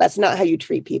sustainable. That's not how you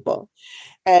treat people.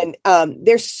 And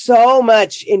there's so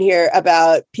much in here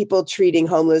about people treating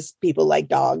homeless people like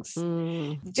dogs.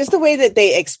 Just the way that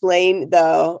they explain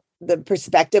the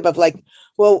perspective of like,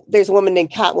 well, there's a woman named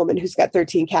Catwoman who's got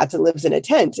 13 cats and lives in a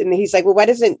tent. And he's like, well, why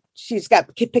doesn't she's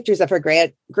got pictures of her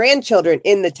grandchildren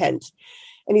in the tent?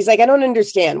 And he's like, I don't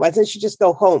understand. Why doesn't she just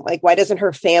go home? Like, why doesn't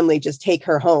her family just take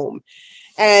her home?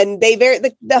 And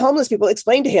the homeless people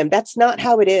explain to him, that's not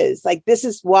how it is. Like, this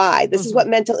is why. This is what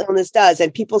mental illness does.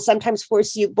 And people sometimes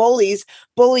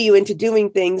bully you into doing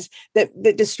things that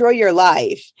destroy your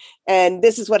life. And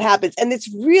this is what happens. And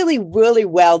it's really, really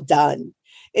well done.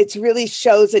 It really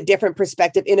shows a different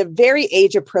perspective in a very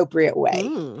age appropriate way.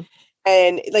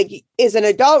 And like, as an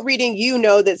adult reading,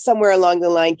 that somewhere along the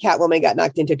line, Catwoman got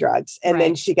knocked into drugs and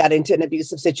then she got into an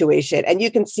abusive situation. And you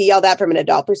can see all that from an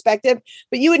adult perspective,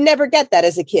 but you would never get that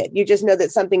as a kid. You just know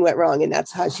that something went wrong and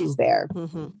that's how she's there.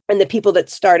 Mm-hmm. And the people that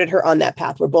started her on that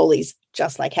path were bullies,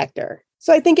 just like Hector.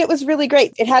 So I think it was really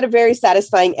great. It had a very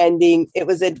satisfying ending. It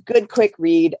was a good, quick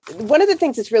read. One of the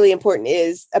things that's really important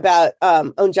is about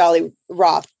Anjali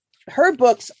Roth. Her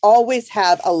books always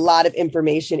have a lot of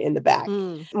information in the back.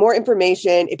 More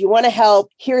information. If you want to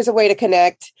help, here's a way to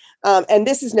connect. And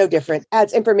this is no different.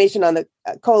 Adds information on the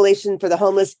Coalition for the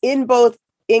Homeless in both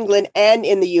England and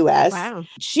in the US. Wow.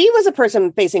 She was a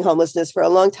person facing homelessness for a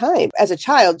long time. As a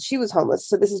child, she was homeless.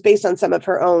 So this is based on some of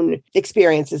her own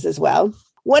experiences as well.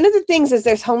 One of the things is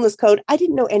there's homeless code. I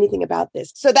didn't know anything about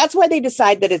this. So that's why they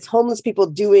decide that it's homeless people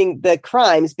doing the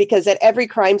crimes, because at every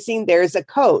crime scene, there's a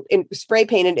code spray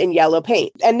painted in yellow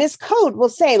paint. And this code will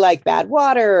say like bad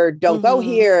water, don't go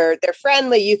here, they're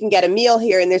friendly, you can get a meal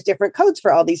here. And there's different codes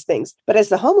for all these things. But as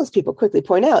the homeless people quickly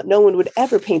point out, no one would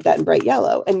ever paint that in bright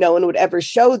yellow and no one would ever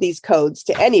show these codes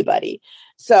to anybody.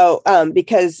 So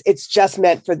because it's just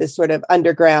meant for this sort of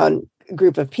underground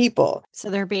group of people. So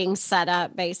they're being set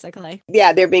up, basically.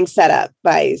 Yeah, they're being set up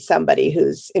by somebody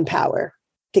who's in power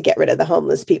to get rid of the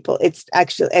homeless people. It's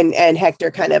actually, and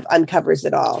Hector kind of uncovers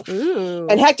it all. Ooh.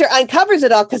 And Hector uncovers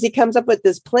it all because he comes up with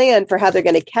this plan for how they're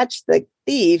going to catch the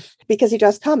thief because he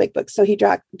draws comic books. So he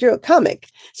drew a comic.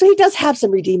 So he does have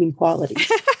some redeeming qualities.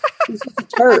 He's just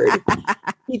a turd.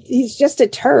 He's just a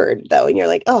turd, though. And you're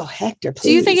like, oh, Hector, please.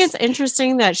 Do you think it's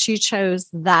interesting that she chose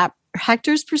that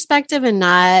Hector's perspective and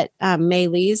not Mei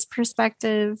Li's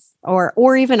perspective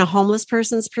or even a homeless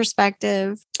person's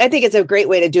perspective? I think it's a great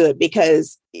way to do it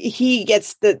because he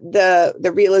gets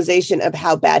the realization of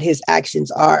how bad his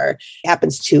actions are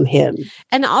happens to him.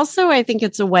 And also, I think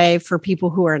it's a way for people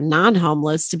who are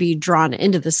non-homeless to be drawn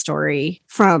into the story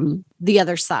from the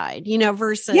other side,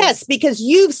 versus. Yes, because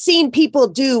you've seen people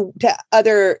do to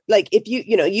other, like if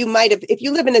you might have, if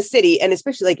you live in a city, and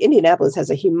especially like Indianapolis has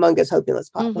a humongous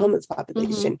homeless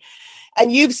population.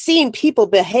 And you've seen people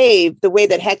behave the way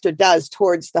that Hector does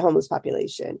towards the homeless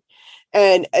population.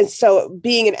 And so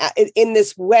being in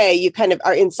this way, you kind of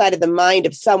are inside of the mind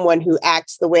of someone who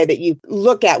acts the way that you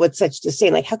look at with such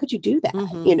disdain. Like, how could you do that?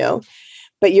 You know,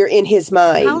 but you're in his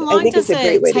mind. How long I think does it's a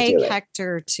great way it take to do it.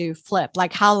 Hector to flip?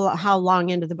 Like how long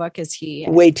into the book is he?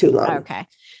 Way too long. Okay.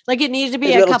 Like it needed to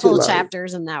be a couple of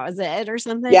chapters and that was it or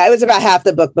something. Yeah, it was about half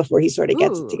the book before he sort of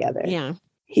gets it together. Yeah.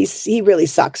 He really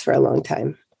sucks for a long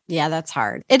time. Yeah, that's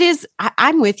hard. It is.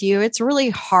 I'm with you. It's really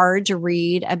hard to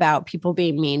read about people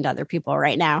being mean to other people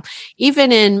right now.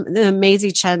 Even in the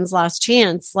Maisie Chen's Last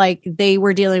Chance, like they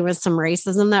were dealing with some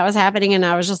racism that was happening. And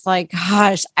I was just like,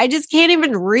 gosh, I just can't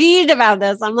even read about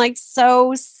this. I'm like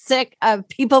so sick of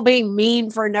people being mean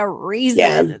for no reason.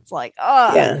 Yeah. It's like,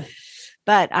 oh, yeah.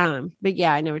 But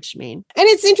yeah, I know what you mean. And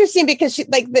it's interesting because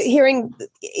hearing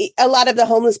a lot of the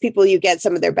homeless people, you get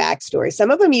some of their backstory.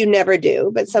 Some of them you never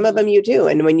do, but some of them you do.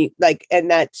 And when you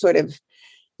and that sort of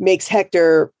makes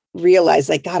Hector realize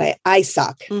like, God, I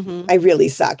suck. I really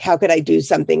suck. How could I do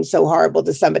something so horrible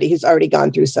to somebody who's already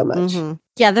gone through so much?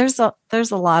 Yeah, there's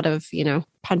a lot of,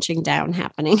 punching down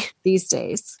happening these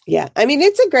days. Yeah. I mean,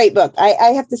 it's a great book.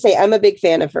 I have to say, I'm a big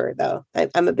fan of her, though.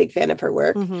 I'm a big fan of her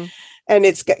work. And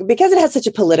it's because it has such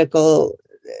a political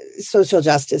social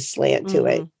justice slant to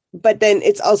it. But then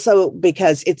it's also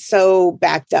because it's so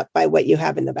backed up by what you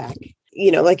have in the back.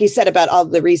 Like you said about all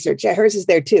the research, hers is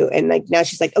there too. And like now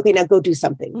she's like, okay, now go do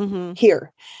something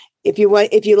here. If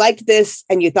you liked this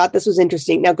and you thought this was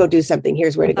interesting, now go do something.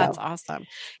 Here's where to go. That's awesome.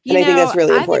 I think that's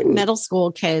really important. I think middle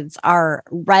school kids are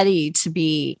ready to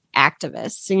be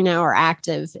activists, or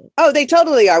active. Oh, they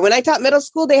totally are. When I taught middle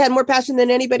school, they had more passion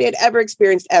than anybody had ever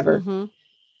experienced ever.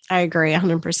 I agree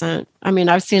 100%. I mean,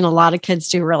 I've seen a lot of kids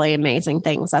do really amazing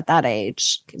things at that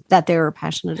age that they were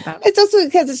passionate about. It's also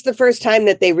because it's the first time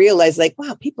that they realize like,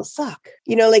 wow, people suck.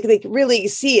 Like they really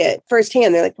see it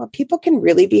firsthand. They're like, well, people can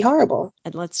really be horrible.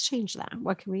 And let's change that.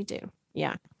 What can we do?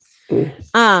 Yeah.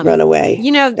 Run away.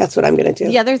 That's what I'm going to do.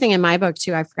 The other thing in my book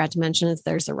too, I forgot to mention is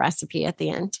there's a recipe at the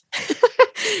end.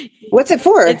 What's it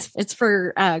for? It's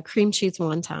for cream cheese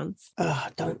wontons. Oh,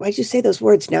 why'd you say those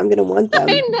words? Now I'm going to want them.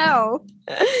 I know.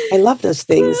 I love those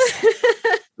things.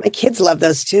 My kids love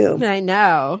those too. I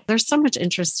know. There's so much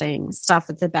interesting stuff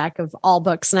at the back of all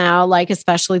books now, like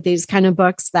especially these kind of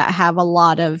books that have a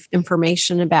lot of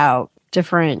information about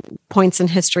different points in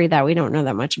history that we don't know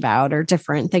that much about, or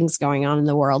different things going on in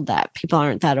the world that people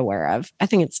aren't that aware of. I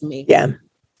think it's amazing. Yeah.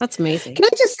 That's amazing. Can I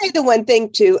just say the one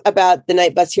thing too about the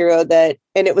Night Bus Hero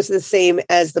and it was the same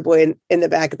as the boy in the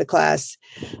back of the class.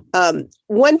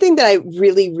 One thing that I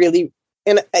really, really,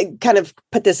 and I kind of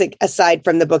put this aside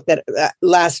from the book that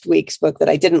last week's book that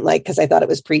I didn't like because I thought it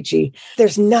was preachy.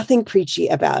 There's nothing preachy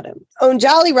about him.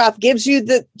 Jolly Roth gives you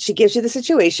the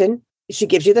situation. She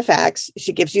gives you the facts.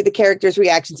 She gives you the characters'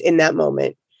 reactions in that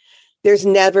moment. There's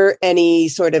never any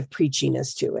sort of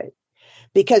preachiness to it.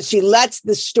 Because she lets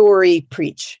the story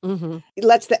preach. It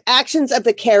lets the actions of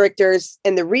the characters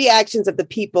and the reactions of the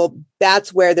people.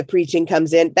 That's where the preaching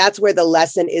comes in. That's where the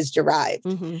lesson is derived.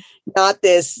 Not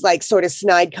this like sort of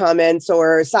snide comments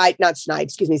or side comments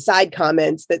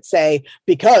that say,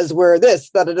 because we're this,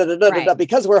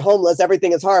 because we're homeless,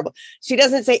 everything is horrible. She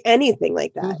doesn't say anything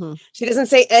like that. She doesn't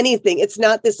say anything. It's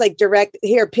not this like direct,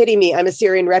 here, pity me, I'm a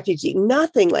Syrian refugee.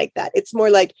 Nothing like that. It's more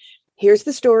like, here's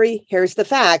the story. Here's the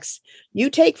facts.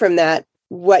 You take from that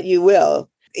what you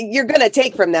will. You're going to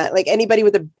take from that. Like anybody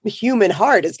with a human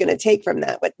heart is going to take from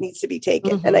that what needs to be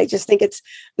taken. And I just think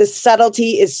the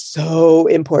subtlety is so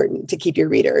important to keep your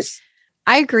readers.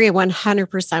 I agree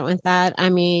 100% with that. I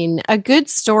mean, a good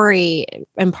story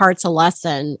imparts a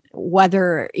lesson,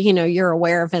 whether, you're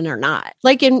aware of it or not.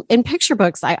 Like in picture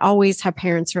books, I always have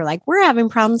parents who are like, we're having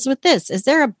problems with this. Is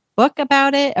there a book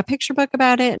about it, a picture book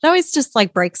about it? It always just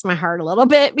like breaks my heart a little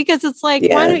bit because it's like,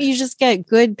 why don't you just get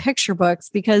good picture books?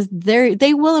 Because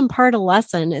they will impart a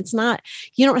lesson. It's not,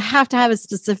 you don't have to have a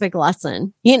specific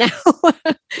lesson,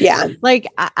 Yeah. Like,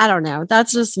 I don't know.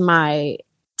 That's just my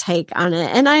take on it.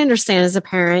 And I understand as a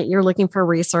parent, you're looking for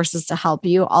resources to help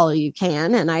you all you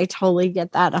can. And I totally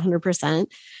get that 100%.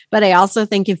 But I also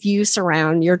think if you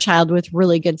surround your child with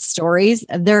really good stories,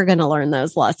 they're going to learn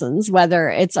those lessons, whether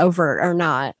it's overt or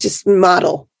not. Just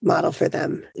model for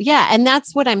them. Yeah. And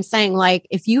that's what I'm saying. Like,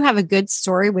 if you have a good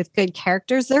story with good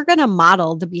characters, they're going to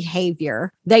model the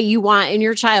behavior that you want in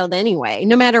your child anyway,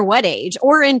 no matter what age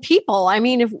or in people. I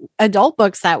mean, if adult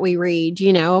books that we read,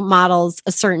 models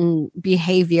a certain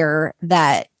behavior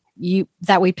that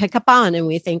that we pick up on and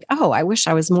we think, oh, I wish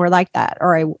I was more like that,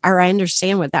 or I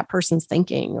understand what that person's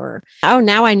thinking, or oh,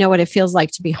 now I know what it feels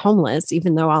like to be homeless,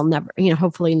 even though I'll never,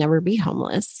 hopefully never be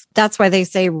homeless. That's why they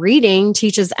say reading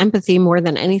teaches empathy more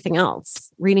than anything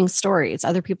else. Reading stories,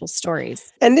 other people's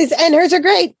stories. And hers are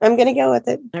great. I'm going to go with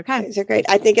it. Okay. Hers are great.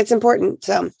 I think it's important.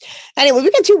 So anyway, we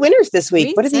got 2 winners this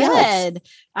week. What are the odds?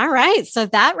 All right. So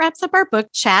that wraps up our book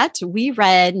chat. We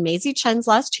read Maisie Chen's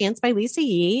Last Chance by Lisa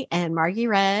Yee, and Margie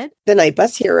read The Night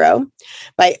Bus Hero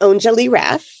by Onjali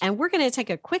Raff. And we're going to take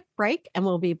a quick break, and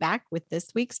we'll be back with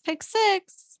this week's Pick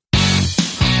 6.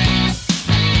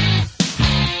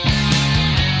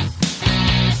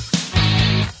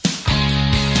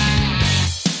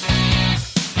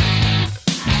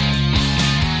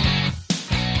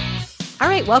 All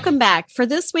right, welcome back. For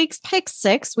this week's Pick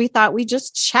 6, we thought we'd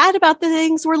just chat about the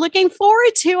things we're looking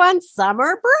forward to on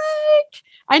summer break.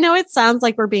 I know it sounds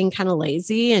like we're being kind of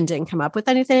lazy and didn't come up with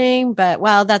anything, but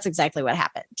well, that's exactly what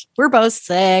happened. We're both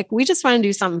sick. We just want to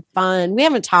do something fun. We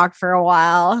haven't talked for a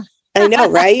while. I know,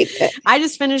 right? I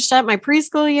just finished up my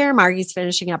preschool year. Margie's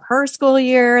finishing up her school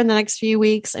year in the next few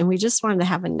weeks. And we just wanted to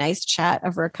have a nice chat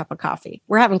over a cup of coffee.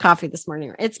 We're having coffee this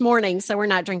morning. It's morning, so we're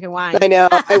not drinking wine. I know.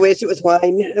 I wish it was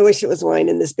wine. I wish it was wine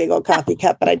in this big old coffee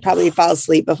cup, but I'd probably fall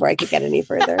asleep before I could get any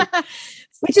further.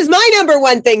 Which is my number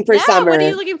one thing for summer. What are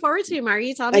you looking forward to,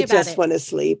 Margie? Tell me about it. I just want to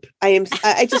sleep.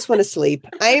 I just want to sleep.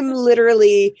 I am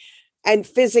literally and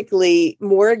physically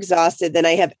more exhausted than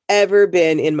I have ever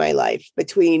been in my life,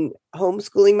 between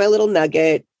homeschooling my little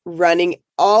nugget, running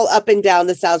all up and down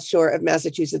the South Shore of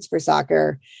Massachusetts for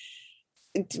soccer,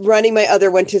 running my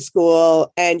other one to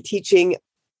school, and teaching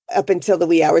up until the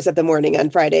wee hours of the morning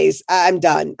on Fridays. I'm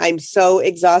done. I'm so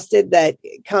exhausted that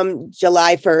come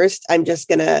July 1st, I'm just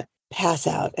going to pass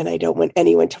out, and I don't want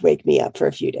anyone to wake me up for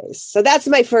a few days. So that's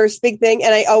my first big thing.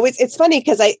 And it's funny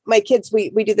because my kids, we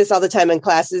do this all the time on my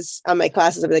classes.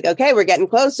 I'll be like, okay, we're getting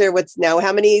closer. What's now,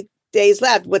 how many days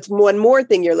left? What's one more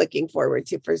thing you're looking forward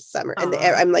to for summer? And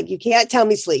I'm like, you can't tell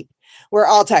me sleep. We're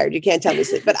all tired. You can't tell me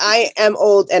sleep, but I am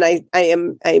old. And I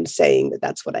am saying that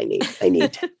that's what I need.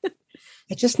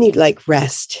 I just need like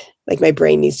rest. Like my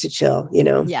brain needs to chill,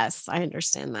 Yes, I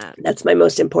understand that. That's my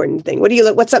most important thing.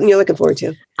 What's something you're looking forward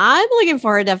to? I'm looking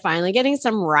forward to finally getting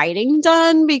some writing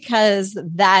done, because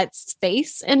that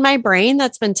space in my brain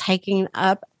that's been taken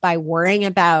up by worrying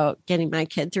about getting my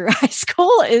kid through high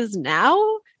school is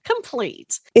now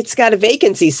complete. It's got a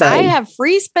vacancy sign. I have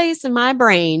free space in my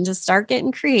brain to start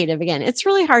getting creative again. It's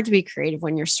really hard to be creative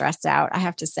when you're stressed out, I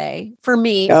have to say. For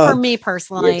me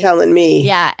personally. You're telling me.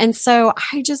 Yeah. And so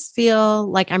I just feel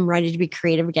like I'm ready to be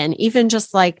creative again. Even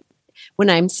just like when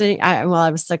I'm sitting, I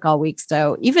was sick all week.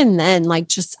 So even then,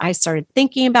 I started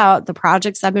thinking about the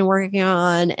projects I've been working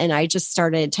on, and I just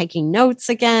started taking notes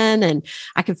again, and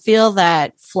I could feel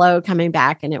that flow coming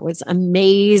back, and it was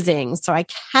amazing. So I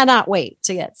cannot wait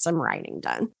to get some writing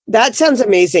done. That sounds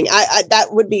amazing. I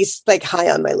that would be like high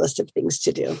on my list of things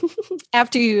to do.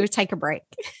 After you take a break.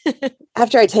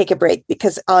 After I take a break,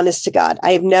 because honest to God,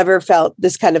 I have never felt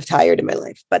this kind of tired in my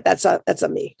life, but that's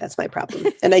on me. That's my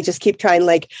problem. And I just keep trying,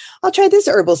 I'll try this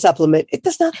herbal supplement. It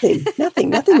does nothing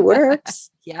works.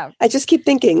 Yeah. I just keep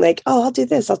thinking I'll do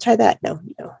this. I'll try that. No,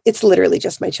 it's literally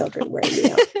just my children wearing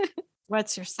me out.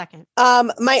 What's your second?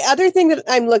 My other thing that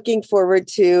I'm looking forward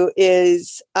to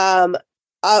is,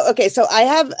 okay, so I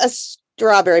have a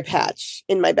strawberry patch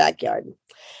in my backyard,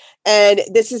 and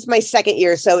this is my second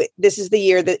year. So this is the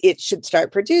year that it should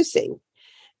start producing,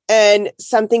 and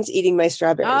something's eating my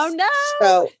strawberries. Oh no.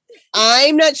 So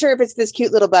I'm not sure if it's this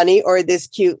cute little bunny or this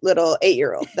cute little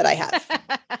 8-year-old that I have.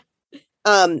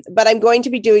 But I'm going to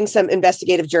be doing some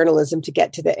investigative journalism to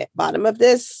get to the bottom of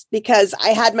this, because I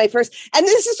had my first, and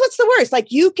this is what's the worst.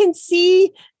 You can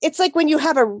see, it's like when you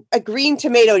have a green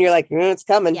tomato and you're like, it's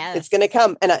coming, yes. It's going to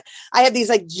come. And I have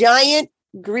these giant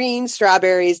green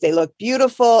strawberries. They look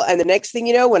beautiful. And the next thing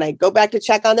you know, when I go back to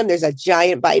check on them, there's a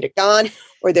giant bite gone,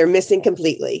 or they're missing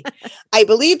completely. I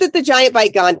believe that the giant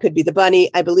bite gone could be the bunny.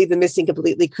 I believe the missing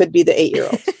completely could be the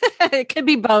 8-year-old. It could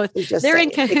be both. They're in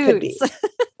cahoots.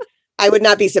 I would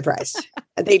not be surprised.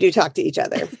 They do talk to each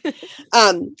other.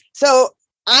 So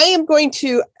I am going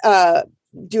to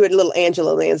do a little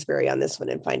Angela Lansbury on this one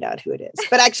and find out who it is.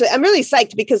 But actually, I'm really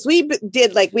psyched because we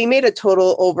made a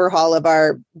total overhaul of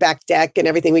our back deck and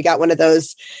everything. We got one of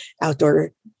those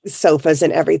outdoor sofas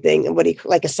and everything, and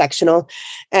like a sectional.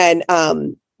 And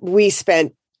we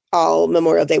spent all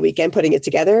Memorial Day weekend putting it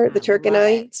together, the Turk and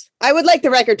I. I would like the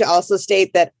record to also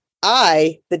state that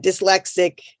I, the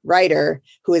dyslexic writer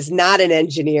who is not an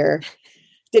engineer,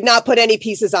 did not put any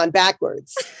pieces on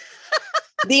backwards.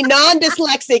 the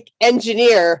non-dyslexic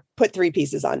engineer put 3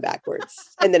 pieces on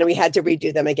backwards, and then we had to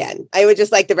redo them again. I would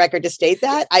just like the record to state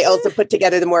that. I also put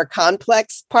together the more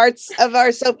complex parts of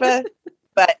our sofa,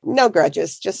 but no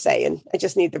grudges, just saying. I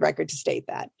just need the record to state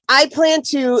that. I plan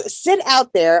to sit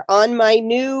out there on my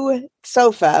new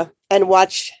sofa and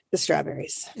watch the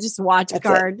strawberries. Just watch That's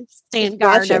guard, stand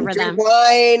guard over them. Drink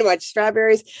wine, watch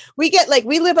strawberries. We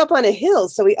live up on a hill,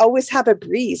 so we always have a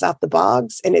breeze off the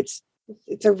bogs, and it's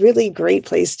a really great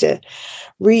place to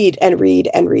read and read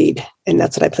and read. And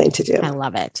that's what I plan to do. I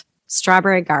love it.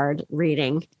 Strawberry guard,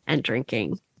 reading and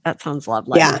drinking. That sounds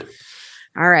lovely. Yeah.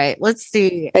 All right. Let's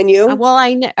see. And you? Well,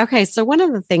 I know. Okay. So one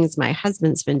of the things my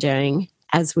husband's been doing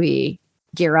as we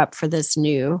gear up for this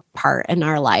new part in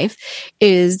our life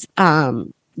is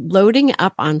loading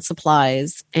up on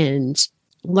supplies and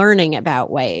learning about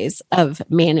ways of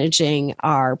managing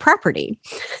our property.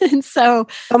 And so,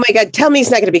 oh my God, tell me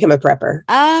he's not going to become a prepper.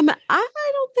 I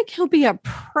don't think he'll be a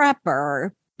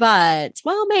prepper, but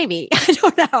well, maybe. I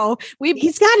don't know.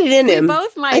 He's got it in him.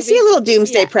 Both might. I see a little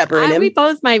doomsday prepper in him. We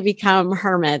both might become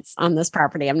hermits on this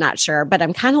property. I'm not sure, but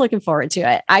I'm kind of looking forward to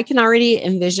it. I can already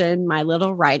envision my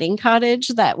little writing cottage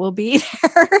that will be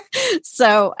there.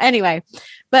 So anyway,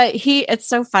 but it's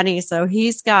so funny. So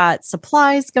he's got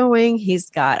supplies going. He's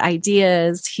got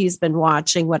ideas. He's been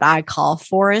watching what I call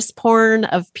forest porn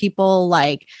of people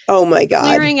like, oh my God,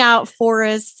 clearing out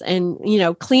forests and,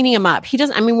 cleaning them up. He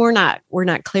doesn't, we're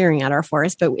not clearing out our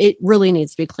forest, but it really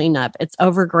needs to be cleaned up. It's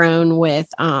overgrown with,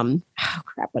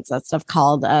 what's that stuff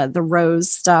called? The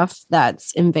rose stuff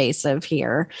that's invasive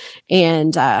here.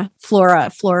 And,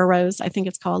 flora rose, I think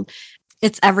it's called.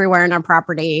 It's everywhere in our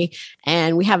property,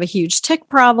 and we have a huge tick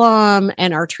problem,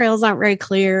 and our trails aren't very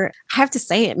clear. I have to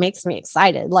say, it makes me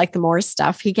excited. Like the more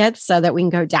stuff he gets so that we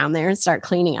can go down there and start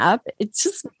cleaning up. It's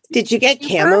just. Did you get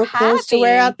camo clothes to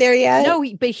wear out there yet? No,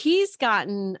 but he's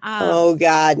gotten. Oh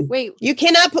God! Wait, you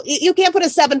can't put a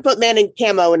 7-foot man in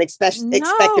camo and expect him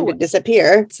to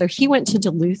disappear. So he went to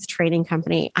Duluth Trading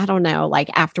Company. I don't know, like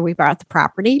after we bought the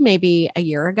property, maybe a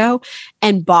year ago,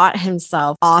 and bought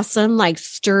himself awesome, like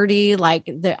sturdy, like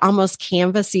the almost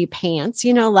canvasy pants.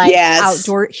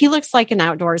 Outdoor. He looks like an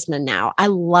outdoorsman now. I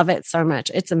love it so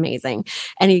much. It's amazing,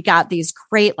 and he got these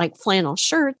great like flannel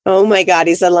shirts. Oh my God,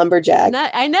 he's a lumberjack.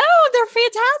 I know. They're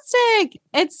fantastic.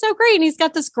 It's so great. And he's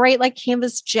got this great like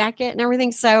canvas jacket and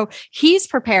everything. So he's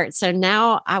prepared. So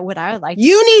now what I would like.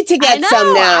 You need to get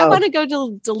some now. I want to go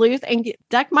to Duluth and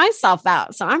deck myself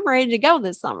out. So I'm ready to go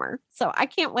this summer. So I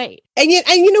can't wait. And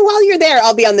while you're there,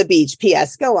 I'll be on the beach.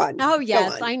 P.S. Go on. Oh,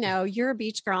 yes, I know. You're a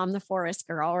beach girl. I'm the forest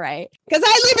girl, right? Because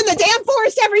I live in the damn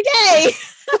forest every day.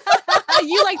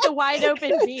 You like the wide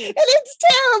open beach. And it's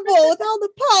terrible with all the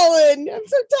pollen. I'm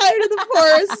so tired of the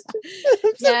forest.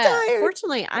 I'm so tired.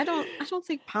 Fortunately, I don't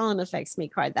think pollen affects me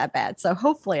quite that bad. So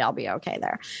hopefully I'll be okay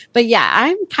there. But yeah,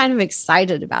 I'm kind of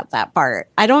excited about that part.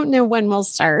 I don't know when we'll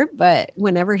start, but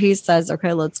whenever he says,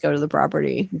 okay, let's go to the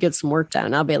property, get some work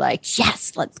done, I'll be like,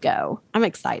 yes, let's go. I'm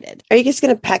excited. Are you just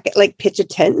going to pitch a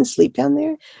tent and sleep down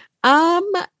there?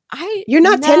 You're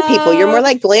not tent people. You're more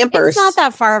like glampers. It's not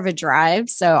that far of a drive.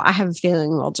 So I have a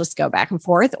feeling we'll just go back and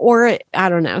forth, or I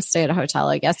don't know, stay at a hotel,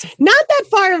 I guess. Not that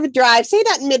far of a drive. Say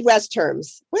that in Midwest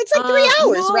terms. Well, it's like 3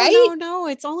 hours, right? No.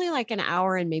 It's only like an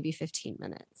hour and maybe 15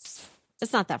 minutes.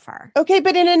 It's not that far. Okay.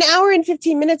 But in an hour and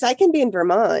 15 minutes, I can be in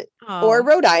Vermont or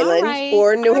Rhode Island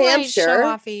or New Hampshire.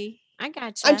 Show-offy. I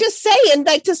got you. I'm just saying,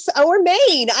 or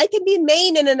Maine. I can be in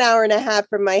Maine in an hour and a half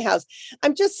from my house.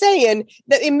 I'm just saying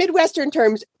that in Midwestern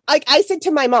terms, I said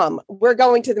to my mom, we're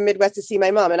going to the Midwest to see my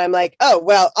mom. And I'm like, oh,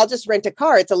 well, I'll just rent a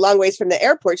car. It's a long ways from the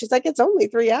airport. She's like, it's only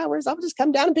 3 hours. I'll just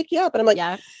come down and pick you up. And I'm like,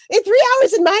 yeah. In 3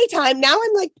 hours in my time. Now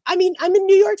I'm like, I'm in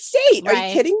New York State. Are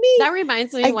you kidding me? That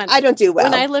reminds me I don't do well.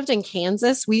 When I lived in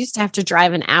Kansas, we used to have to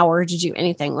drive an hour to do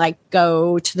anything, like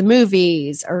go to the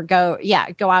movies or go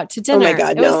out to dinner. Oh my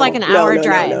God, it was like an hour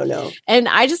drive. No. And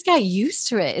I just got used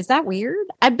to it. Is that weird?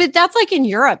 But that's like in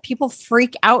Europe. People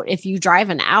freak out if you drive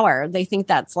an hour. They think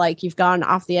that's like you've gone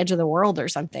off the edge of the world or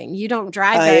something. You don't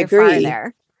drive very far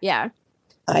there. Yeah.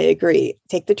 I agree.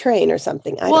 Take the train or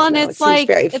something. It's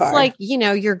like,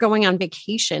 you're going on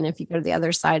vacation if you go to the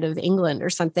other side of England or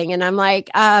something. And I'm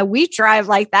like, we drive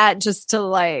like that just to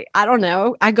I don't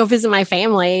know. I go visit my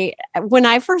family. When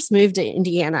I first moved to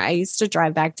Indiana, I used to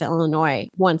drive back to Illinois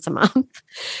once a month,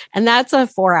 and that's a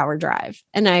 4-hour drive.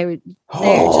 And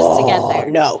there just to get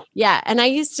there. No. Yeah. And I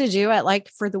used to do it like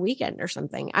for the weekend or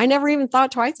something. I never even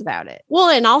thought twice about it. Well,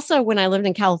 and also when I lived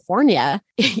in California,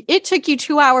 it took you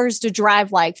 2 hours to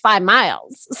drive like 5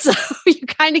 miles. So you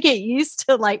kind of get used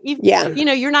to like,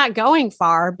 you're not going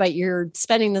far, but you're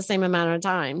spending the same amount of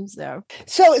time.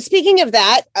 So speaking of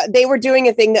that, they were doing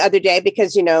a thing the other day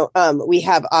because, we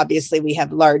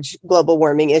have large global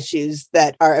warming issues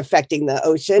that are affecting the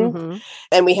ocean,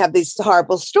 and we have these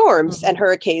horrible storms and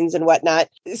hurricanes and whatnot.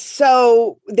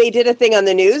 So they did a thing on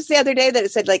the news the other day that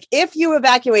it said, like, if you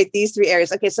evacuate these 3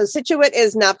 areas, okay, so Scituate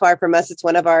is not far from us. It's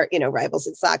one of our, rivals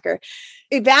in soccer.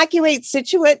 Evacuate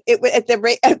Scituate, it would, at the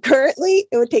rate currently,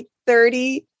 it would take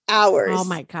 30 hours. Oh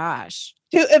my gosh.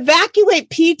 To evacuate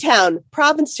P-Town,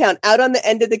 Provincetown, out on the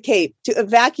end of the Cape, to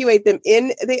evacuate them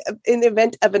in the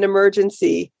event of an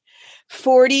emergency,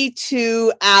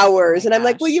 42 hours. And I'm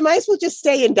like, well, you might as well just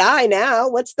stay and die now.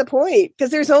 What's the point?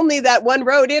 Because there's only that one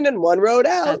road in and one road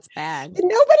out. That's bad. Did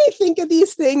nobody think of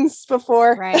these things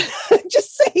before? Right.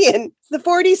 Just saying. The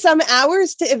 40 some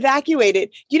hours to evacuate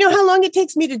it. You know how long it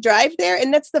takes me to drive there?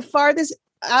 And that's the farthest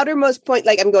outermost point.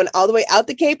 Like, I'm going all the way out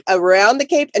the Cape, around the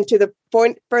Cape, and to the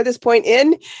furthest point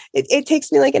in. It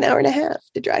takes me like an hour and a half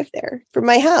to drive there from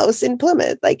my house in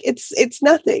Plymouth. Like, it's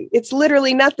nothing. It's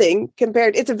literally nothing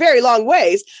compared. It's a very long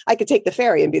ways. I could take the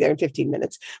ferry and be there in 15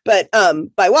 minutes, but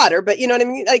by water. But you know what I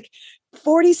mean? Like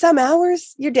 40 some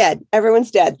hours, you're dead.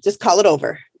 Everyone's dead. Just call it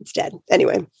over. It's dead.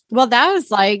 Anyway. Well, that was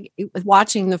like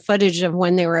watching the footage of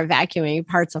when they were evacuating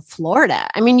parts of Florida.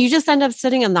 I mean, you just end up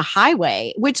sitting on the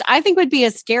highway, which I think would be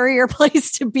a scarier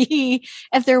place to be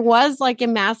if there was like a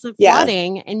massive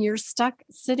flooding and you're stuck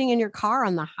sitting in your car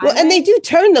on the highway. Well, and they do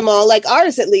turn them all, like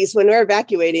ours, at least when we're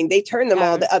evacuating, they turn them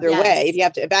all the other way if you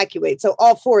have to evacuate. So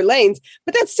all 4 lanes,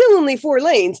 but that's still only 4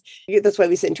 lanes. That's why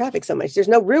we sit in traffic so much. There's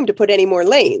no room to put any more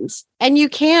lanes. And you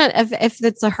can't, if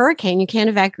it's a hurricane, you can't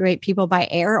evacuate people by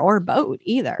air or boat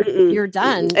either. You're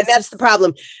done. And that's the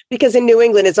problem, because in New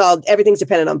England, everything's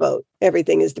dependent on boat.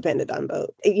 Everything is dependent on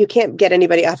boat. You can't get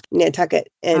anybody off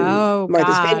Nantucket and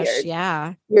Martha's Vineyard.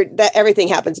 Yeah. Everything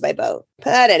happens by boat.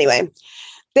 But anyway,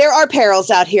 there are perils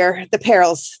out here. The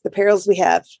perils we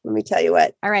have. Let me tell you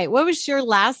what. All right. What was your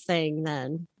last thing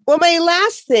then? Well, my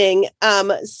last thing,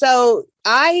 so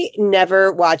I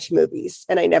never watch movies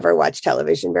and I never watch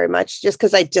television very much, just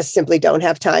because I just simply don't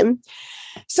have time.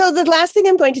 So the last thing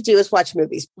I'm going to do is watch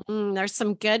movies. There's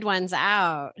some good ones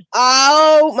out.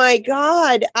 Oh my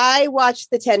God. I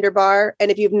watched The Tender Bar.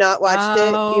 And if you've not watched it,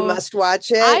 you must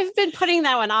watch it. I've been putting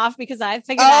that one off because I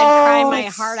figured I'd cry my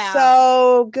heart out.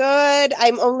 So good.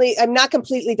 I'm not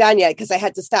completely done yet because I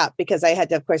had to stop because I had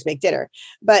to, of course, make dinner.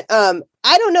 But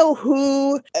I don't know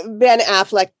who Ben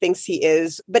Affleck thinks he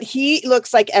is, but he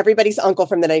looks like everybody's uncle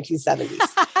from the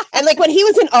 1970s. And like when he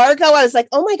was in Argo, I was like,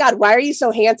 oh my God, why are you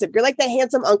so handsome? You're like the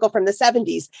handsome uncle from the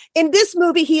 70s. In this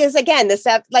movie, he is again,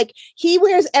 he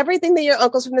wears everything that your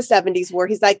uncles from the 70s wore.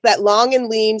 He's like that long and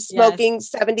lean smoking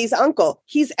 70s uncle.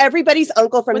 He's everybody's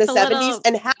uncle from the 70s.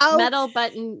 And how metal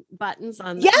buttons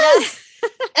on. Yes.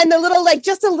 And the little, like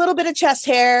just a little bit of chest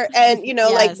hair and,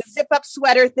 like the zip up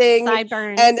sweater thing.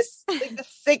 Sideburns. And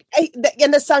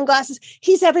the sunglasses.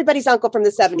 He's everybody's uncle from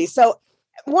the 70s. So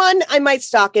one, I might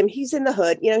stalk him. He's in the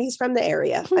hood. He's from the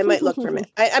area. I might look for him.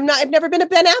 I've never been a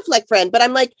Ben Affleck friend, but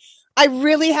I'm like, I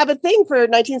really have a thing for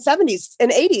 1970s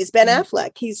and 80s Ben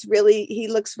Affleck. He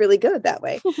looks really good that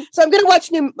way. So I'm going to watch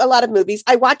a lot of movies.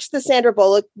 I watched the Sandra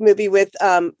Bullock movie with,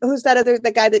 who's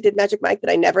the guy that did Magic Mike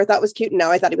that I never thought was cute. And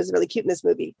now I thought he was really cute in this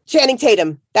movie. Channing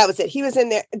Tatum. That was it. He was in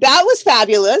there. That was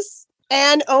fabulous.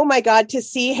 And oh my God, to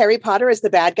see Harry Potter as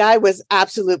the bad guy was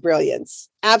absolute brilliance.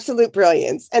 Absolute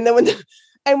brilliance. And then when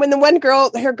the one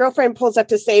girl, her girlfriend pulls up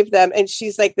to save them, and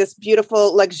she's like this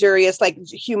beautiful, luxurious, like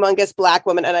humongous Black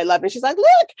woman. And I love her. She's like,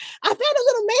 look, I found a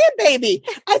little man baby.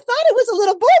 I thought it was a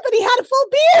little boy, but he had a full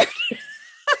beard.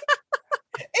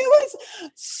 It was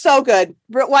so good.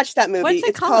 Watch that movie.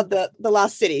 It's called The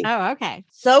Lost City. Oh, okay.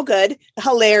 So good.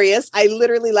 Hilarious. I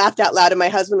literally laughed out loud, and my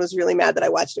husband was really mad that I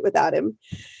watched it without him.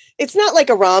 It's not like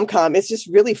a rom-com. It's just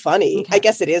really funny. Okay. I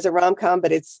guess it is a rom-com,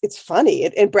 but it's funny.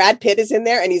 And Brad Pitt is in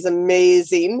there and he's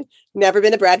amazing. Never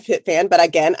been a Brad Pitt fan, but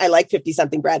again, I like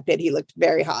 50-something Brad Pitt. He looked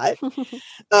very hot.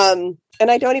 And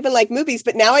I don't even like movies,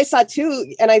 but now I saw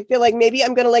 2 and I feel like maybe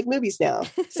I'm going to like movies now.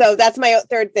 So that's my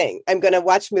third thing. I'm going to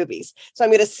watch movies. So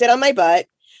I'm going to sit on my butt.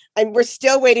 We're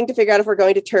still waiting to figure out if we're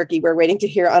going to Turkey. We're waiting to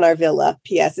hear on our villa.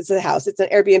 P.S. It's a house. It's an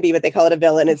Airbnb, but they call it a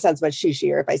villa, and it sounds much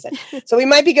shushier if I said. So I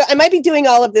might be doing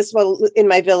all of this while in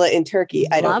my villa in Turkey.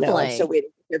 I don't know. I'm still waiting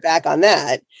to you're back on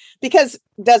that. Because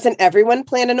doesn't everyone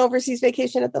plan an overseas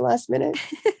vacation at the last minute?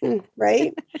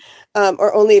 Right?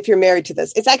 Or only if you're married to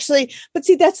this. It's actually, but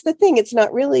see, that's the thing. It's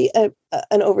not really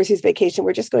an overseas vacation.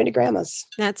 We're just going to grandma's.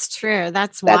 That's true.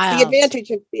 That's the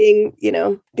advantage of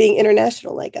being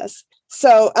international like us.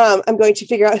 So I'm going to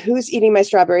figure out who's eating my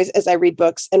strawberries as I read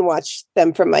books and watch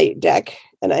them from my deck.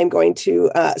 And I'm going to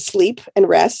sleep and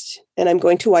rest. And I'm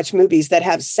going to watch movies that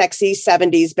have sexy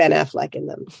 70s Ben Affleck in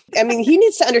them. I mean, he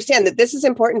needs to understand that this is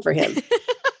important for him.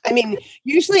 I mean,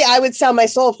 usually I would sell my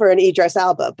soul for an Idris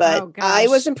Elba, but I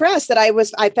was impressed that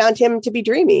I found him to be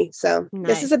dreamy. So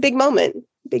This is a big moment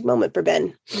for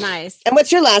Ben. Nice. And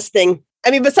what's your last thing? I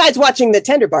mean, besides watching the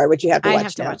Tender Bar, which you have to watch. I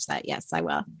have to watch that. Yes, I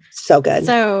will. So good.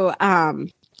 So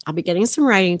I'll be getting some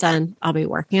writing done. I'll be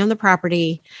working on the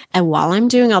property. And while I'm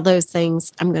doing all those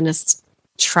things, I'm going to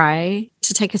try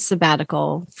to take a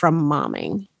sabbatical from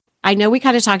momming. I know we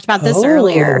kind of talked about this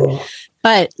earlier,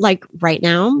 but like right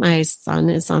now, my son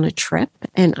is on a trip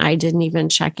and I didn't even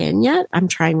check in yet. I'm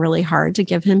trying really hard to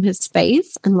give him his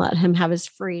space and let him have his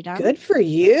freedom. Good for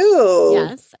you.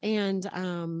 Yes. And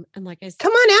like I said,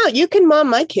 come on out. You can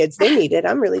mom my kids. They need it.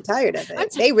 I'm really tired of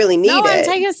it. They really need it. I'm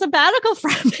taking a sabbatical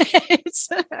from it.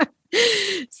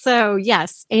 So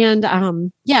yes. And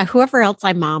whoever else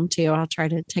I mom to, I'll try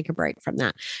to take a break from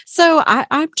that. So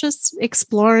I'm just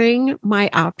exploring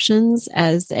my options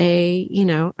as I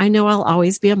know I'll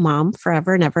always be a mom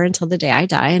forever and ever until the day I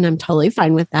die. And I'm totally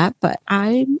fine with that. But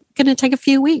I'm going to take a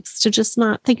few weeks to just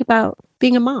not think about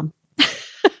being a mom.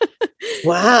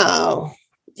 Wow.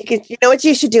 You know what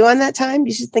you should do on that time?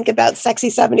 You should think about sexy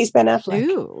 70s Ben Affleck.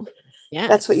 Ooh, yeah.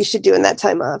 That's what you should do in that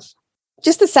time off.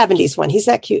 Just the 70s one. He's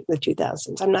that cute in the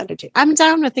 2000s. I'm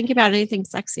down with thinking about anything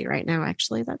sexy right now,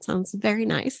 actually. That sounds very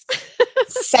nice.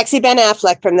 Sexy Ben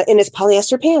Affleck in his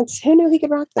polyester pants. Who knew he could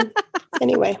rock them?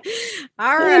 Anyway.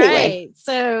 All right.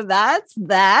 So that's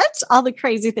that. All the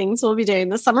crazy things we'll be doing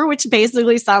this summer, which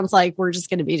basically sounds like we're just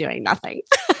going to be doing nothing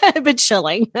but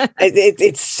chilling.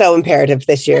 It's so imperative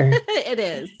this year. It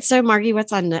is. So Margie,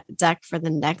 what's on deck for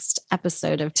the next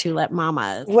episode of Two Lit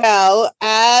Mamas? Well,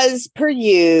 as per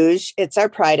usual, it's our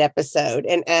Pride episode.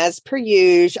 And as per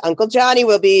usual, Uncle Johnny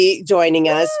will be joining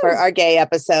us for our gay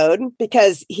episode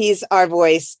because he's our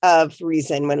voice of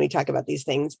reason when we talk about these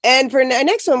things. And for our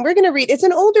next one, we're going to read, it's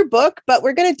an older book, but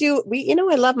we're going to do,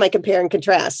 I love my compare and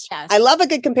contrast. Yes. I love a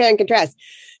good compare and contrast.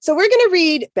 So we're going to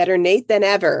read Better Nate Than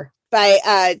Ever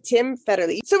by Tim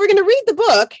Federle. So we're going to read the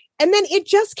book. And then it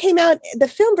just came out, the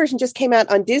film version just came out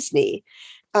on Disney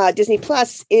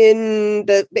Plus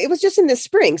it was just in the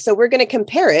spring. So we're going to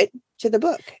compare it to the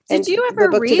book. Did you ever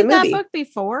read that book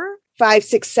before? 5,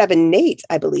 6, 7, Nate,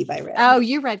 I believe I read. Oh,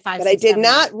 you read 5, but 6, I did 7,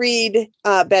 not read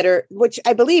Better, which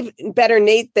I believe Better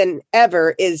Nate Than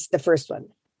Ever is the first one.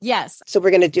 Yes. So we're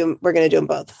going to do them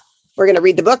both. We're going to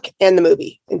read the book and the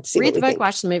movie and see. Read the book,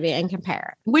 watch the movie, and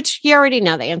compare. Which you already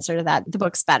know the answer to that. The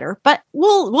book's better, but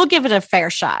we'll give it a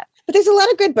fair shot. But there's a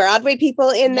lot of good Broadway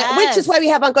people in that, which is why we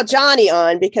have Uncle Johnny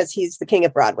on, because he's the king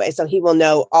of Broadway. So he will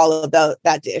know all of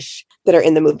that dish that are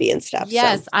in the movie and stuff.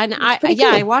 Yes. So, and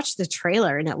I watched the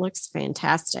trailer and it looks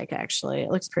fantastic. Actually, it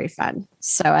looks pretty fun.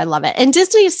 So I love it. And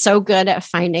Disney is so good at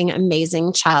finding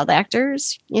amazing child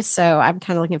actors. So I'm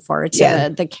kind of looking forward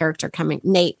to the character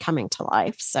Nate coming to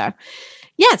life. So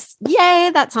yes.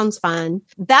 Yay. That sounds fun.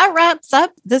 That wraps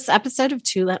up this episode of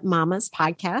Two Lit Mamas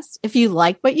podcast. If you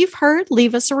like what you've heard,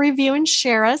 leave us a review and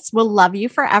share us. We'll love you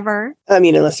forever. I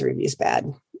mean, unless the review's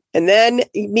bad. And then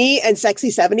me and sexy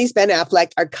 70s Ben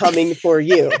Affleck are coming for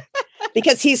you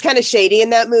because he's kind of shady in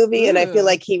that movie. And I feel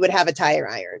like he would have a tire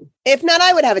iron. If not,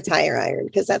 I would have a tire iron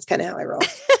because that's kind of how I roll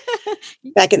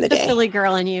back in the day. The Philly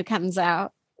girl in you comes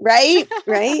out. Right.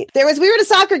 We were at a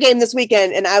soccer game this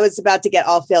weekend and I was about to get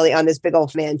all Philly on this big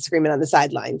old man screaming on the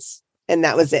sidelines. And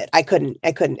that was it. I couldn't.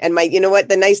 And you know what?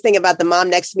 The nice thing about the mom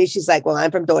next to me, she's like, well,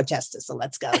 I'm from Dorchester, so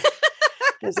let's go.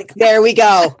 I was like, there we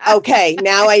go. Okay.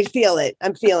 Now I feel it.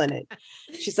 I'm feeling it.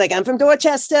 She's like, I'm from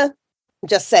Dorchester. I'm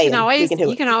just saying.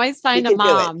 You can always find a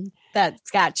mom that's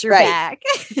got your back.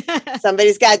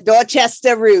 Somebody's got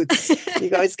Dorchester roots.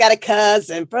 You've always got a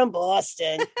cousin from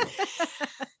Boston.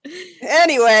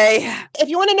 Anyway, if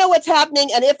you want to know what's happening,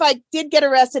 and if I did get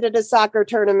arrested at a soccer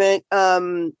tournament,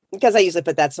 because I usually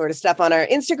put that sort of stuff on our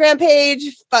Instagram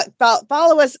page,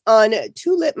 follow us on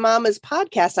Two Lit Mamas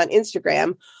podcast on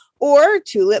Instagram, or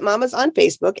Two Lit Mamas on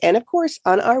Facebook, and of course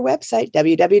on our website,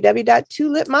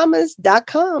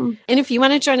 www.twolitmamas.com. And if you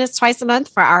want to join us twice a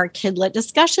month for our Kidlit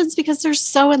discussions, because they're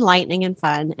so enlightening and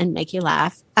fun and make you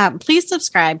laugh, please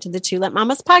subscribe to the Two Lit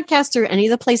Mamas podcast through any of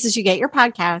the places you get your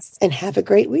podcasts. And have a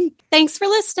great week. Thanks for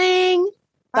listening.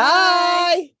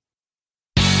 Bye.